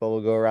lock, but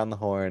we'll go around the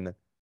horn.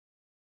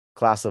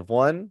 Class of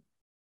 1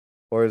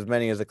 or as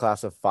many as a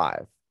class of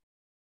 5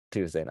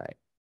 Tuesday night.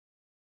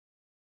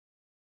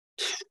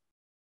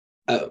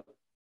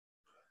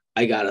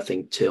 I gotta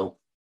think 2.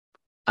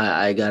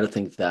 I gotta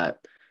think that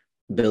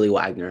Billy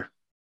Wagner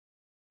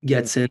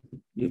gets in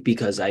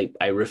because I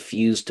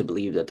refuse to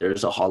believe that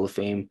there's a Hall of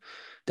Fame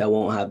that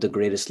won't have the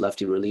greatest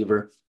lefty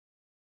reliever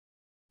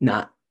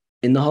not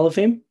in the Hall of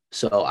Fame.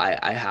 So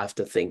I have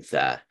to think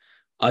that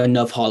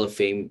enough Hall of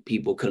Fame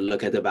people could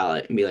look at the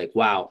ballot and be like,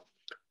 wow,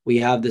 we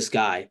have this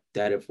guy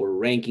that if we're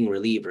ranking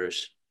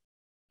relievers,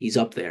 he's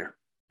up there,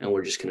 and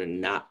we're just going to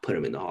not put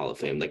him in the Hall of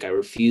Fame. Like, I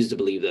refuse to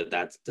believe that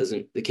that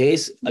doesn't the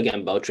case.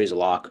 Again, Beltre's a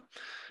lock.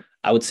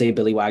 I would say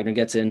Billy Wagner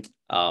gets in.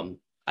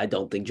 I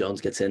don't think Jones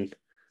gets in.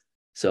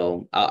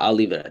 So I'll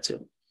leave it at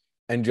 2.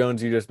 And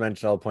Jones, you just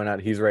mentioned, I'll point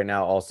out, he's right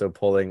now also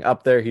pulling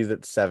up there. He's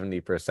at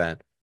 70%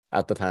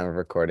 at the time of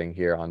recording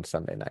here on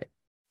Sunday night.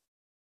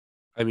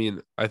 I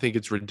mean, I think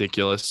it's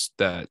ridiculous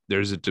that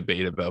there's a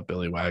debate about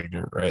Billy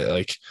Wagner, right?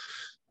 Like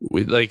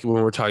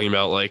when we're talking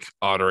about like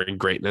honoring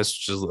greatness,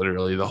 which is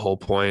literally the whole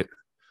point.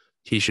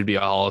 He should be a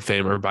Hall of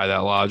Famer by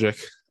that logic.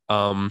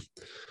 Would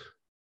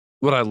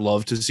I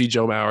love to see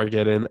Joe Mauer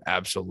get in?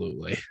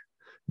 Absolutely.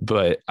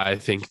 But I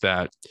think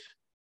that,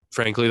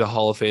 frankly, the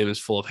Hall of Fame is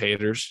full of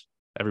haters.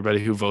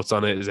 Everybody who votes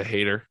on it is a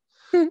hater.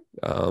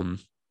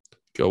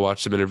 Go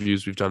watch some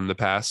interviews we've done in the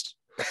past.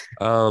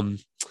 And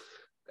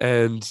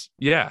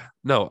yeah,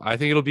 no, I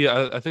think it'll be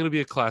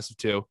a class of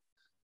 2,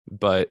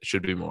 but it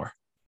should be more.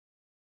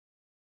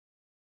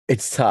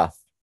 It's tough.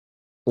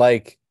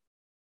 Like,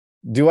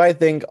 do I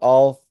think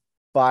all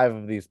 5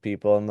 of these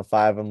people, and the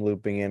 5 I'm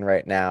looping in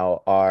right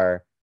now,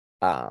 are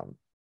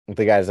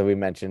the guys that we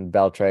mentioned,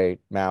 Beltre,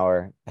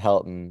 Mauer,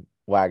 Helton,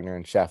 Wagner,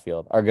 and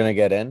Sheffield, are going to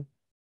get in?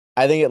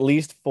 I think at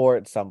least 4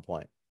 at some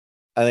point.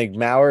 I think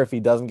Mauer, if he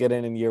doesn't get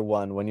in year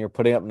 1, when you're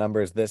putting up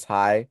numbers this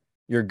high,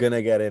 you're going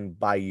to get in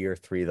by year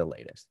 3 the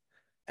latest.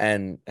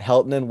 And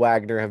Helton and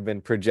Wagner have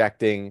been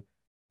projecting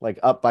like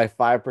up by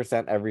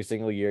 5% every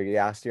single year.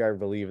 Last year, I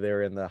believe they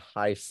were in the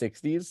high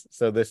 60s.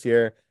 So this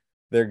year,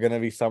 they're going to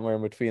be somewhere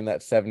in between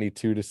that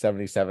 72 to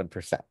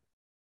 77%.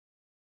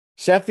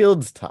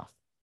 Sheffield's tough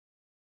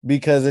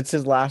because it's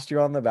his last year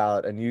on the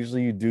ballot, and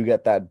usually you do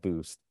get that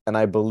boost. And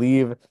I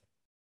believe,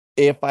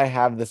 if I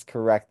have this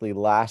correctly,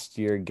 last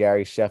year,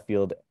 Gary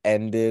Sheffield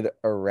ended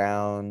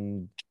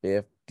around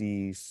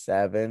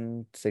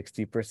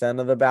 57-60%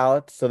 of the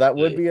ballots. So that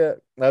would be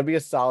a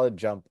solid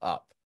jump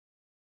up.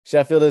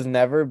 Sheffield has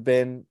never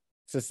been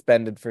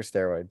suspended for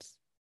steroids.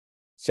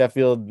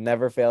 Sheffield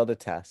never failed a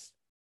test,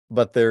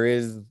 but there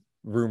is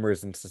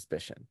rumors and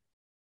suspicion.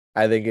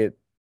 I think it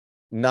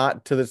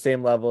not to the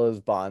same level as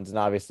Bonds, and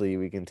obviously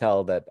we can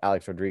tell that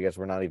Alex Rodriguez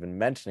we're not even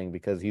mentioning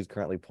because he's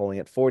currently polling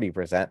at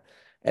 40%,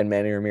 and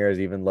Manny Ramirez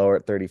even lower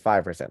at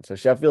 35%. So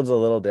Sheffield's a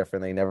little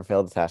different. They never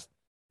failed a test,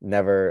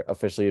 never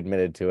officially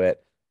admitted to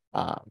it.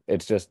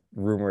 It's just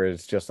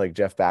rumors, just like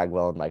Jeff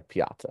Bagwell and Mike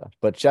Piazza.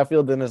 But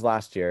Sheffield in his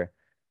last year,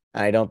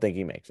 and I don't think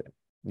he makes it.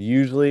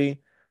 Usually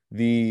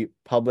the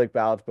public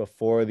ballots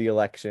before the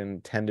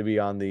election tend to be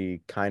on the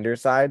kinder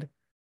side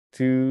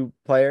to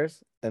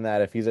players, and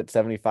that if he's at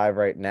 75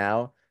 right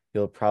now,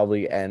 he'll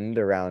probably end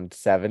around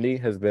 70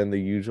 has been the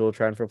usual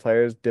trend for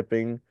players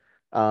dipping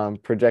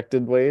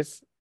projected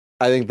ways.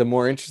 I think the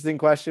more interesting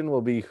question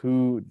will be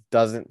who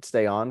doesn't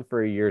stay on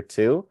for a year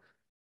 2,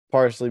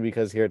 partially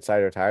because here at Side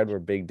Retired, we're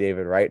big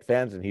David Wright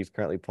fans, and he's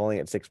currently polling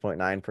at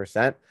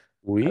 6.9%,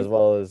 as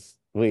well as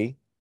we.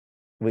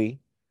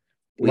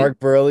 Mark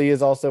Burley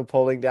is also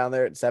polling down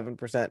there at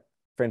 7%.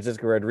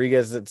 Francisco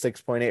Rodriguez is at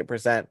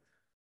 6.8%.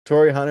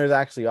 Torrey Hunter's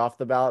actually off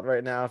the ballot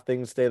right now if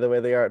things stay the way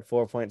they are at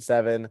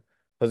 4.7.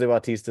 Jose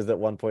Bautista's at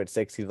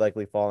 1.6. He's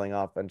likely falling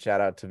off. And shout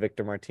out to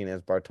Victor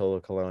Martinez, Bartolo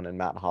Colon, and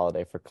Matt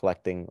Holliday for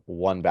collecting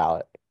 1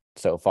 ballot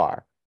so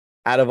far.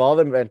 Out of all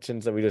the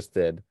mentions that we just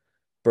did,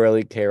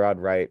 Burley, K-Rod,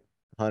 Wright,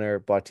 Hunter,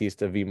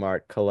 Bautista,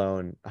 Vmart,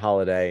 Cologne,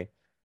 Holiday.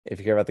 If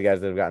you care about the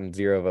guys that have gotten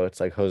 0 votes,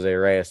 like Jose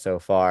Reyes so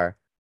far,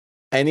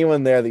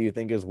 anyone there that you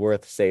think is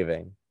worth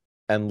saving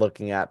and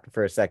looking at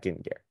for a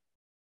second year,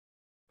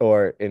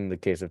 or in the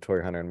case of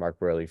Torrey Hunter and Mark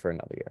Burley for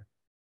another year.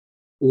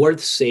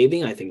 Worth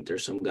saving, I think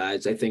there's some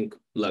guys. I think,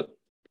 look,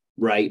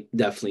 Wright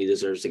definitely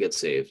deserves to get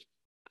saved.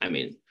 I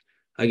mean,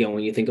 again,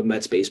 when you think of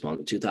Mets baseball in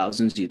the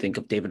 2000s, you think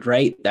of David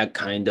Wright. That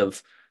kind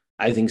of,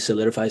 I think,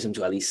 solidifies him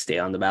to at least stay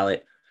on the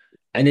ballot.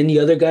 And then the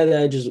other guy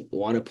that I just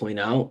want to point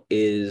out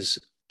is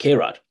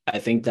K-Rod. I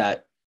think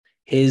that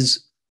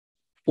his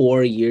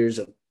 4 years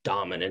of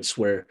dominance,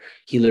 where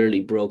he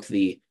literally broke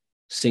the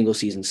single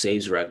season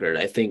saves record,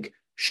 I think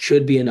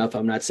should be enough.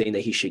 I'm not saying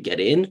that he should get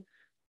in,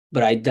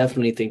 but I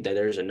definitely think that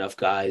there's enough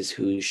guys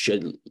who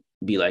should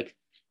be like,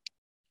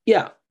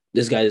 yeah,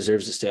 this guy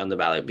deserves to stay on the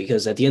ballot,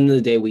 because at the end of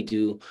the day, we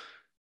do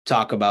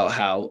talk about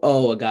how,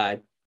 oh, a guy,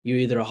 you're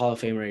either a Hall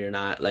of Famer or you're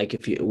not.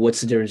 Like,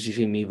 what's the difference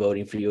between me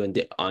voting for you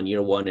on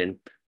year 1 and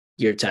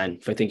year 10?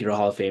 If I think you're a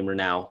Hall of Famer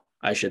now,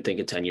 I should think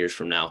it 10 years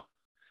from now.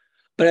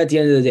 But at the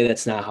end of the day,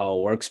 that's not how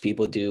it works.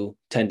 People do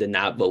tend to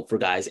not vote for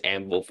guys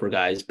and vote for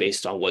guys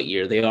based on what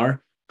year they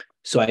are.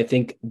 So I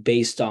think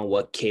based on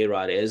what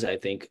K-Rod is, I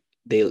think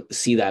they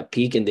see that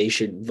peak and they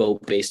should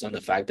vote based on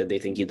the fact that they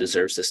think he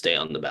deserves to stay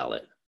on the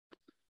ballot.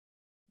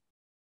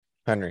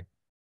 Henry.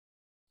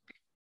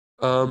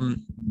 I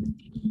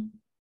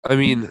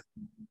mean,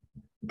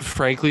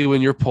 frankly,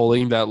 when you're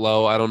polling that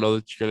low, I don't know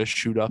that you're going to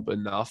shoot up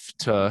enough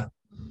to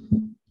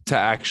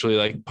actually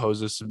like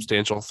pose a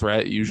substantial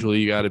threat. Usually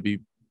you got to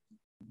be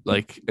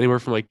like anywhere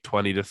from like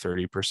 20 to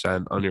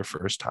 30% on your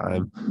first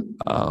time.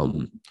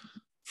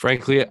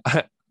 Frankly,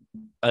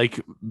 like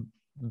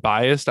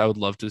biased, I would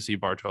love to see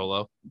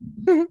Bartolo.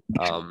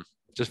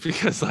 Just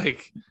because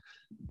like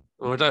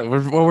when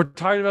we're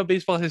talking about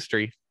baseball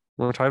history,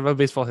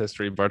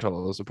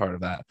 Bartolo is a part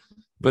of that.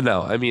 But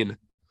no, I mean,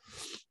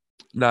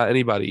 not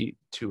anybody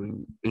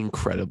too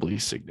incredibly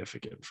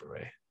significant for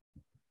me.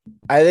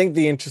 I think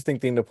the interesting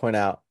thing to point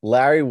out,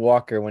 Larry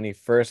Walker, when he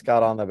first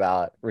got on the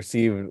ballot,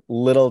 received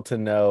little to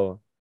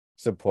no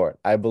support.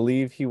 I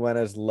believe he went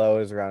as low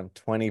as around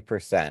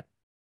 20%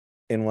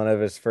 in one of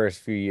his first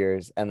few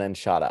years and then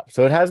shot up.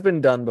 So it has been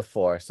done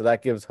before. So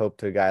that gives hope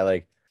to a guy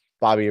like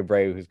Bobby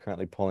Abreu, who's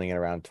currently polling at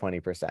around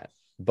 20%.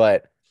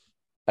 But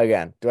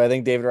again, do I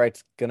think David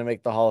Wright's going to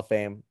make the Hall of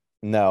Fame?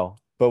 No.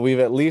 But we've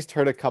at least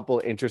heard a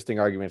couple interesting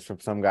arguments from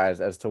some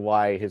guys as to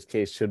why his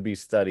case should be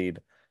studied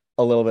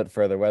a little bit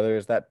further, whether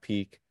it's that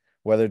peak,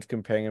 whether it's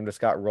comparing him to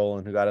Scott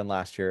Rowland, who got in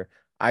last year.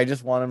 I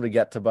just want him to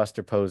get to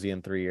Buster Posey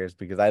in 3 years,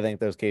 because I think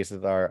those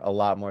cases are a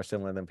lot more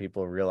similar than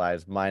people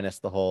realize, minus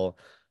the whole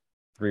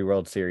 3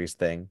 World Series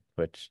thing,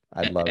 which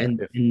I'd love.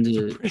 And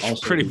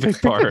Also pretty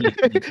big part.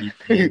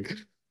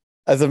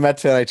 As a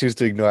Mets fan, I choose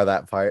to ignore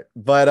that part.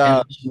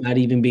 But not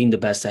even being the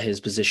best at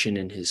his position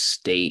in his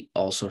state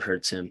also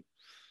hurts him.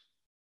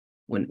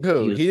 When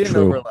he didn't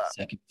overlap.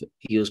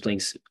 He was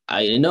playing.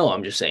 I know.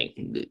 I'm just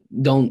saying.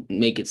 Don't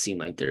make it seem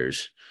like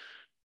there's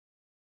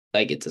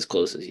like it's as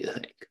close as you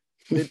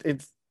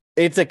think.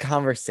 It's a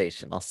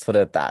conversation. I'll put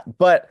it at that.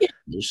 But yeah,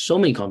 there's so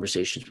many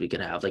conversations we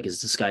could have. Like,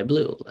 is the sky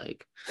blue?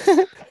 Like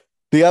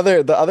the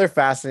other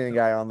fascinating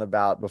guy on the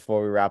ballot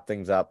before we wrap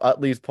things up,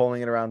 Utley's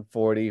polling at around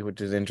 40,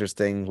 which is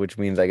interesting. Which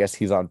means I guess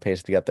he's on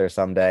pace to get there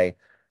someday.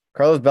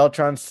 Carlos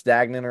Beltran's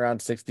stagnant around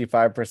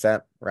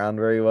 65%, around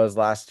where he was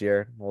last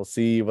year. We'll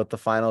see what the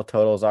final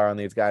totals are on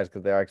these guys,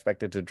 because they are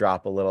expected to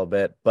drop a little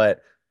bit.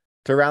 But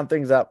to round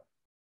things up,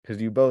 because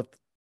you both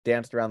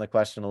danced around the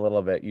question a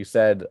little bit, you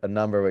said a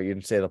number, but you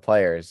didn't say the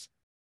players.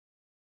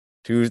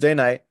 Tuesday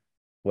night,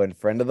 when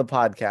friend of the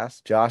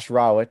podcast, Josh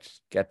Rawitch,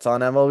 gets on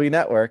MLB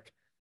Network,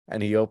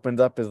 and he opens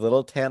up his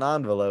little tan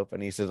envelope,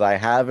 and he says, I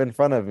have in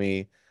front of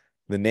me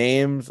the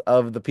names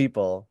of the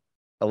people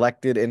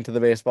elected into the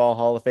Baseball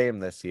Hall of Fame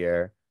this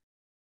year.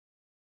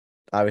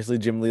 Obviously,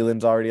 Jim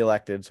Leyland's already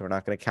elected, so we're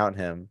not going to count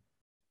him.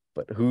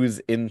 But who's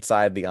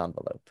inside the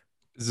envelope?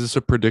 Is this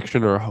a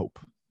prediction or a hope?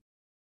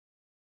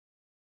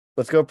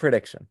 Let's go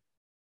prediction.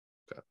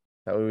 Okay.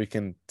 That way we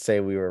can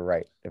say we were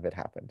right if it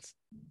happens.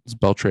 It's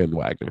Beltran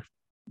Wagner.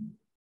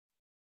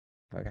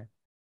 Okay.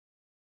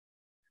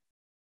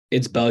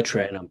 It's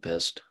Beltran. I'm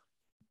pissed.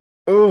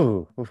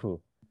 Ooh.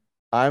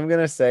 I'm going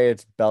to say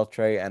it's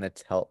Beltran and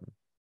it's Helton.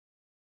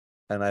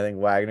 And I think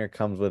Wagner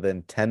comes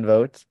within 10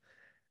 votes.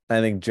 I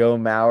think Joe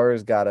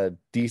Mauer's got a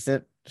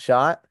decent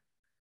shot.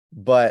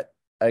 But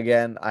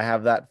again, I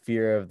have that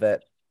fear of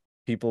that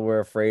people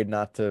were afraid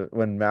not to,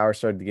 when Mauer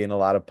started to gain a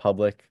lot of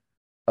public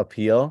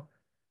appeal,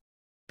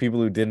 people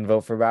who didn't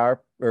vote for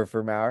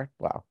Mauer,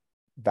 wow,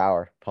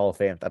 Bauer, Hall of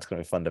Fame. That's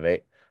going to be a fun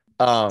debate.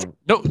 No,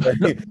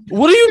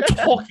 what are you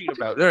talking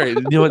about? All right,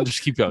 you know what?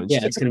 Just keep going. Yeah,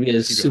 it's going to be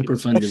a super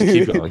fun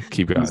debate.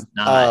 Keep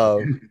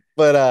going.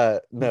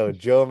 But no,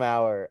 Joe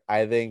Mauer,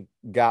 I think,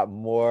 got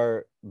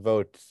more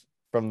votes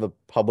from the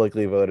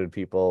publicly voted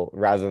people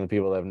rather than the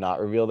people that have not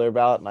revealed their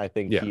ballot. And I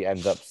think he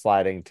ends up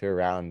sliding to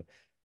around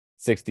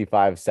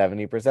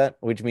 65-70%,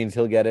 which means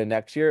he'll get in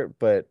next year,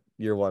 but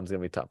year one's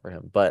going to be tough for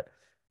him. But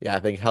yeah, I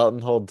think Helton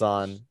holds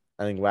on.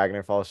 I think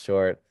Wagner falls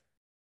short.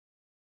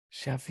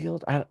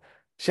 Sheffield's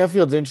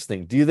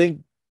interesting. Do you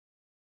think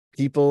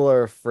people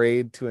are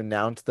afraid to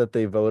announce that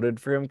they voted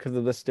for him because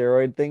of the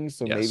steroid thing?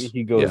 So maybe Yes.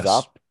 he goes Yes.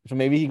 up. So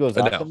maybe he goes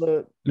up No. in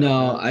the.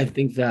 No, No. I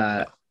think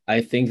that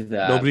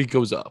Nobody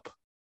goes up.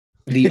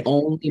 the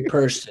only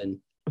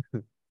person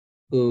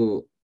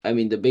who, I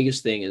mean, the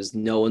biggest thing is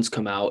no one's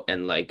come out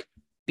and like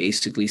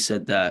basically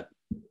said that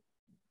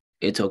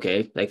it's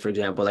okay. Like, for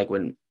example, like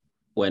when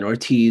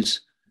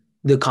Ortiz,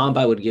 the comp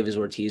I would give is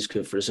Ortiz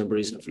because for some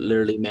reason,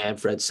 literally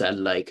Manfred said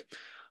like,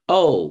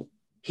 oh,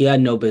 he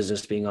had no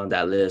business being on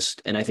that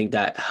list. And I think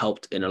that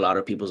helped in a lot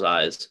of people's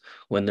eyes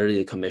when literally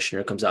the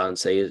commissioner comes out and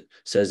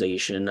says that you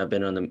shouldn't have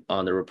been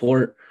on the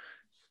report,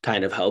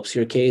 kind of helps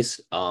your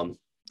case.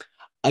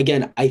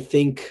 Again, I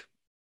think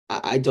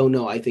I don't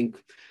know. I think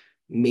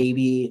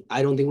maybe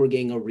I don't think we're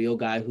getting a real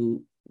guy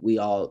who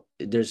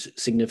there's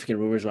significant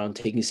rumors around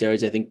taking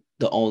steroids. I think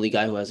the only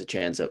guy who has a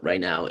chance at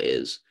right now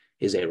is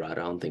A-Rod. I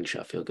don't think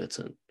Sheffield gets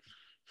in.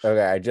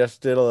 Okay, I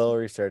just did a little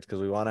research because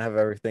we want to have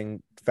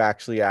everything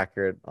factually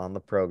accurate on the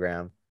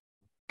program.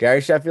 Gary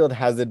Sheffield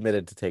has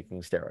admitted to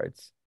taking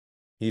steroids.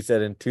 He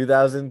said in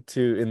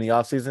 2002, in the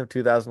offseason of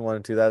 2001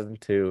 and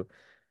 2002,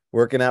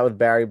 working out with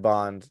Barry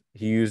Bonds,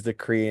 he used a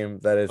cream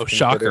that is considered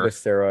shocker. a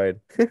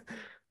steroid.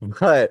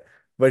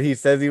 But he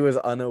says he was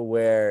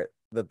unaware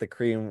that the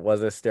cream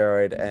was a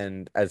steroid,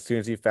 and as soon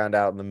as he found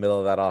out in the middle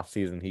of that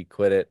offseason, he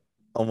quit it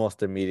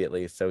almost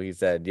immediately. So he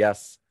said,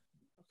 yes,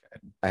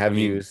 I have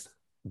used,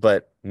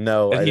 but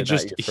no, And I he did not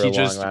just use for a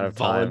long amount of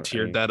time.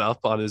 volunteered that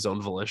up on his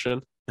own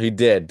volition. He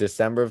did.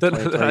 December of Then I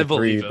 2023.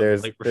 believe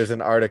him. There's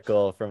an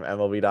article from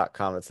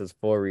MLB.com that says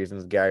 4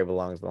 reasons Gary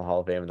belongs in the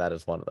Hall of Fame, and that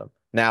is one of them.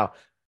 Now,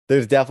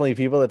 there's definitely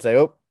people that say,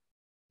 oh,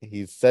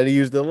 he said he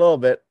used it a little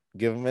bit.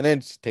 Give him an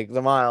inch, take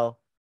the mile.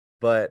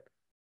 But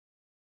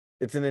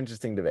it's an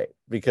interesting debate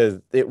because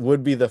it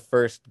would be the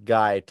first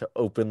guy to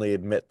openly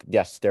admit,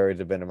 yes, steroids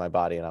have been in my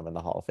body and I'm in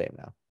the Hall of Fame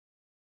now.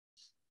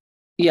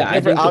 Yeah,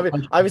 I think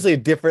obviously a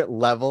different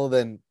level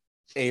than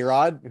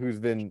A-Rod, who's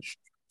been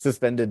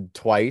suspended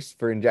twice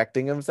for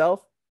injecting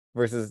himself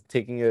versus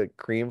taking a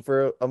cream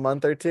for a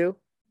month or two.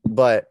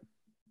 But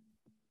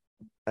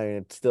I mean,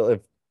 it's still, if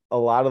a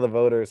lot of the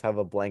voters have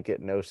a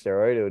blanket no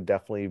steroid, it would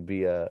definitely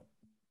be a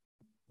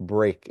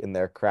break in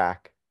their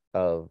crack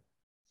of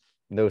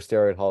no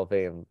steroid Hall of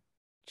Fame.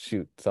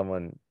 Shoot,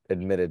 someone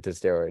admitted to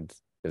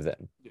steroids is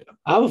in. Yeah.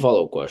 I have a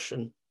follow-up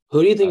question.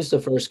 Who do you think is the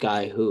first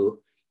guy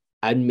who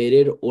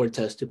admitted or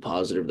tested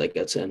positive that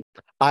gets in?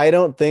 I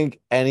don't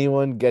think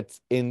anyone gets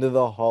into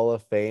the Hall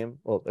of Fame.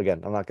 Well,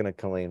 again, I'm not going to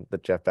claim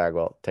that Jeff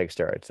Bagwell takes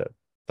steroids, so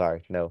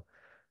sorry, no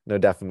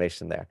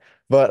defamation there.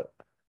 But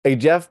a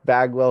Jeff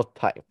Bagwell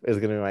type is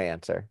going to be my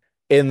answer,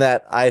 in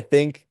that I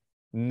think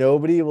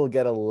nobody will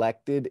get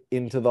elected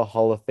into the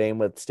Hall of Fame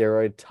with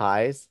steroid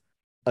ties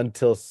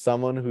until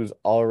someone who's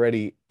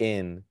already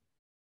in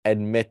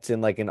admits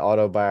in like an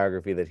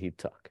autobiography that he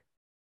took.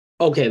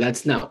 Okay,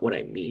 that's not what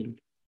I mean.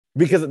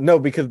 Because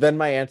then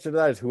my answer to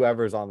that is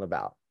whoever's on the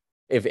ballot.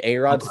 If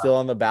A-Rod's still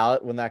on the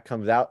ballot when that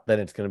comes out, then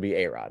it's going to be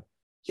A-Rod.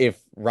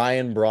 If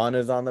Ryan Braun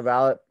is on the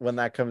ballot when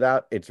that comes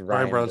out, it's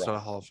Ryan Braun's Braun.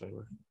 not a Hall of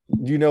Famer.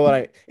 You know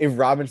what if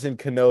Robinson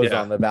Cano's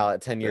on the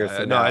ballot 10 years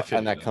from now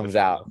and that comes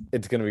out,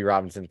 it's going to be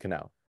Robinson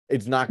Cano.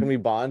 It's not going to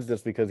be Bonds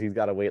just because he's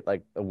got to wait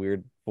like a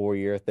weird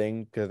 4-year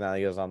thing because now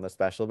he is on the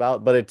special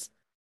ballot. But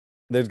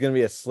there's going to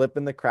be a slip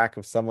in the crack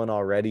of someone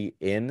already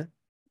in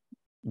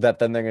that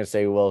then they're going to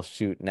say, well,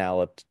 shoot, now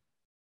let's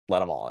let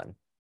them all in.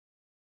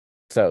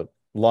 So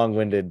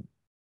long-winded,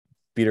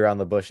 beat around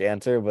the bush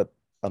answer, but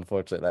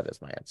unfortunately that is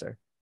my answer.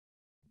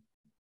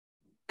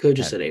 Could have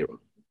just said A-Rod.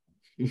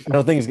 I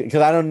don't think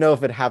because I don't know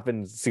if it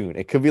happens soon.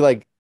 It could be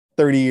like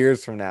 30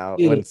 years from now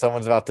when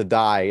someone's about to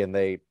die and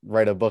they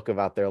write a book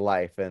about their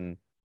life and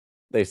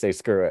they say,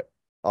 screw it,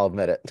 I'll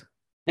admit it.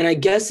 And I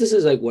guess this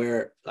is like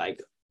where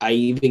like I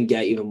even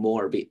get even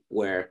more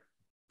where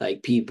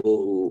like people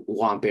who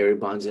want Barry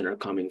Bonds in are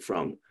coming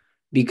from,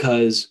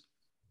 because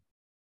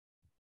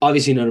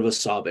obviously none of us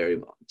saw Barry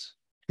Bonds,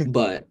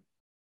 but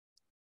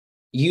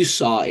you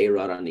saw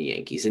A-Rod on the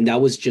Yankees, and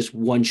that was just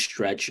one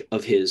stretch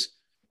of his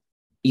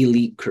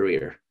elite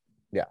career.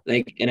 Yeah.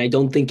 Like, and I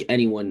don't think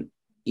anyone,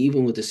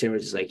 even with the steroids,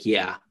 is like,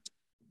 yeah,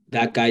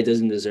 that guy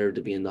doesn't deserve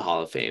to be in the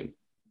Hall of Fame.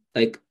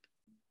 Like,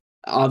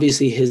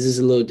 obviously his is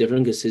a little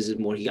different because his is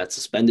more, he got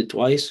suspended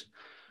twice,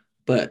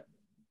 but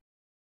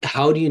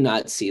how do you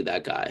not see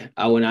that guy?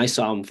 When I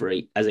saw him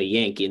as a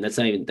Yankee, and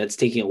that's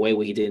taking away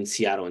what he did in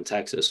Seattle and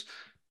Texas,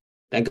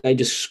 that guy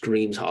just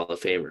screams Hall of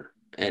Famer.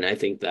 And I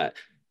think that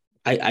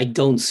I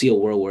don't see a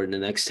world where in the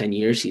next 10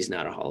 years he's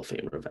not a Hall of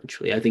Famer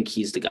eventually. I think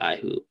he's the guy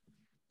who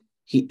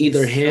he's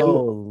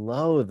so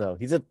low though.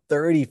 He's at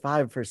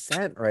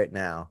 35% right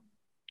now.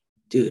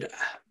 Dude.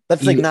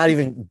 That's like not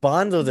even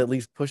Bonzo's at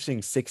least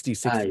pushing 60,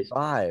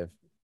 65.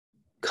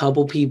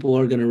 Couple people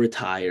are gonna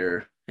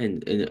retire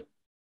and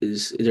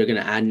they're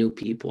gonna add new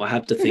people. I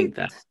have to think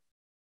that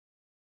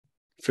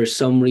for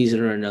some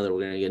reason or another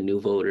we're gonna get new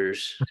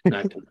voters.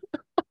 Not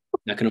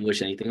gonna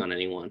wish anything on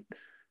anyone.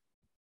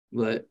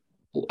 But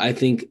I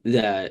think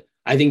that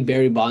I think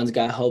Barry Bonds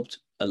got helped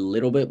a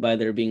little bit by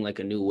there being like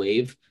a new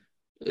wave,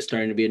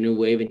 starting to be a new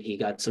wave, and he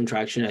got some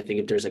traction. I think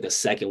if there's like a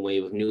second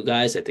wave of new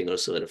guys, I think it'll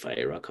solidify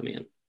A-Rod coming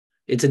in.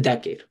 It's a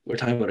decade. We're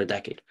talking about a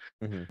decade.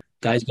 Mhm.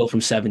 Guys go from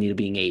 70 to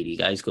being 80.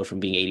 Guys go from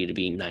being 80 to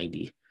being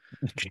 90.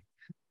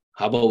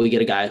 How about we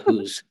get a guy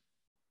who's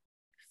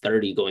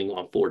 30 going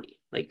on 40?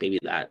 Like maybe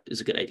that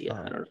is a good idea.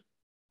 I don't know.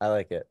 I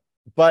like it.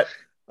 But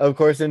of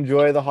course,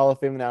 enjoy the Hall of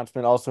Fame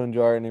announcement. Also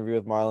enjoy our interview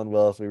with Marlon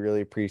Willis. We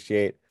really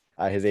appreciate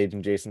his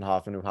agent, Jason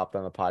Hoffman, who hopped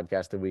on the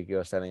podcast a week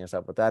ago, setting us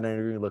up with that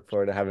interview. We look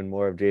forward to having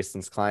more of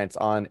Jason's clients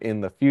on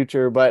in the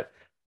future. But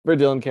for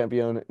Dylan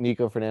Campione,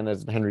 Nico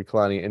Fernandez, and Henry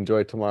Kalani,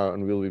 enjoy tomorrow,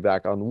 and we'll be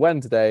back on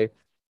Wednesday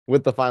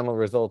with the final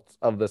results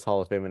of this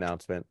Hall of Fame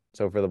announcement.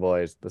 So for the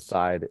boys, the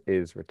side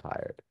is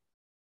retired.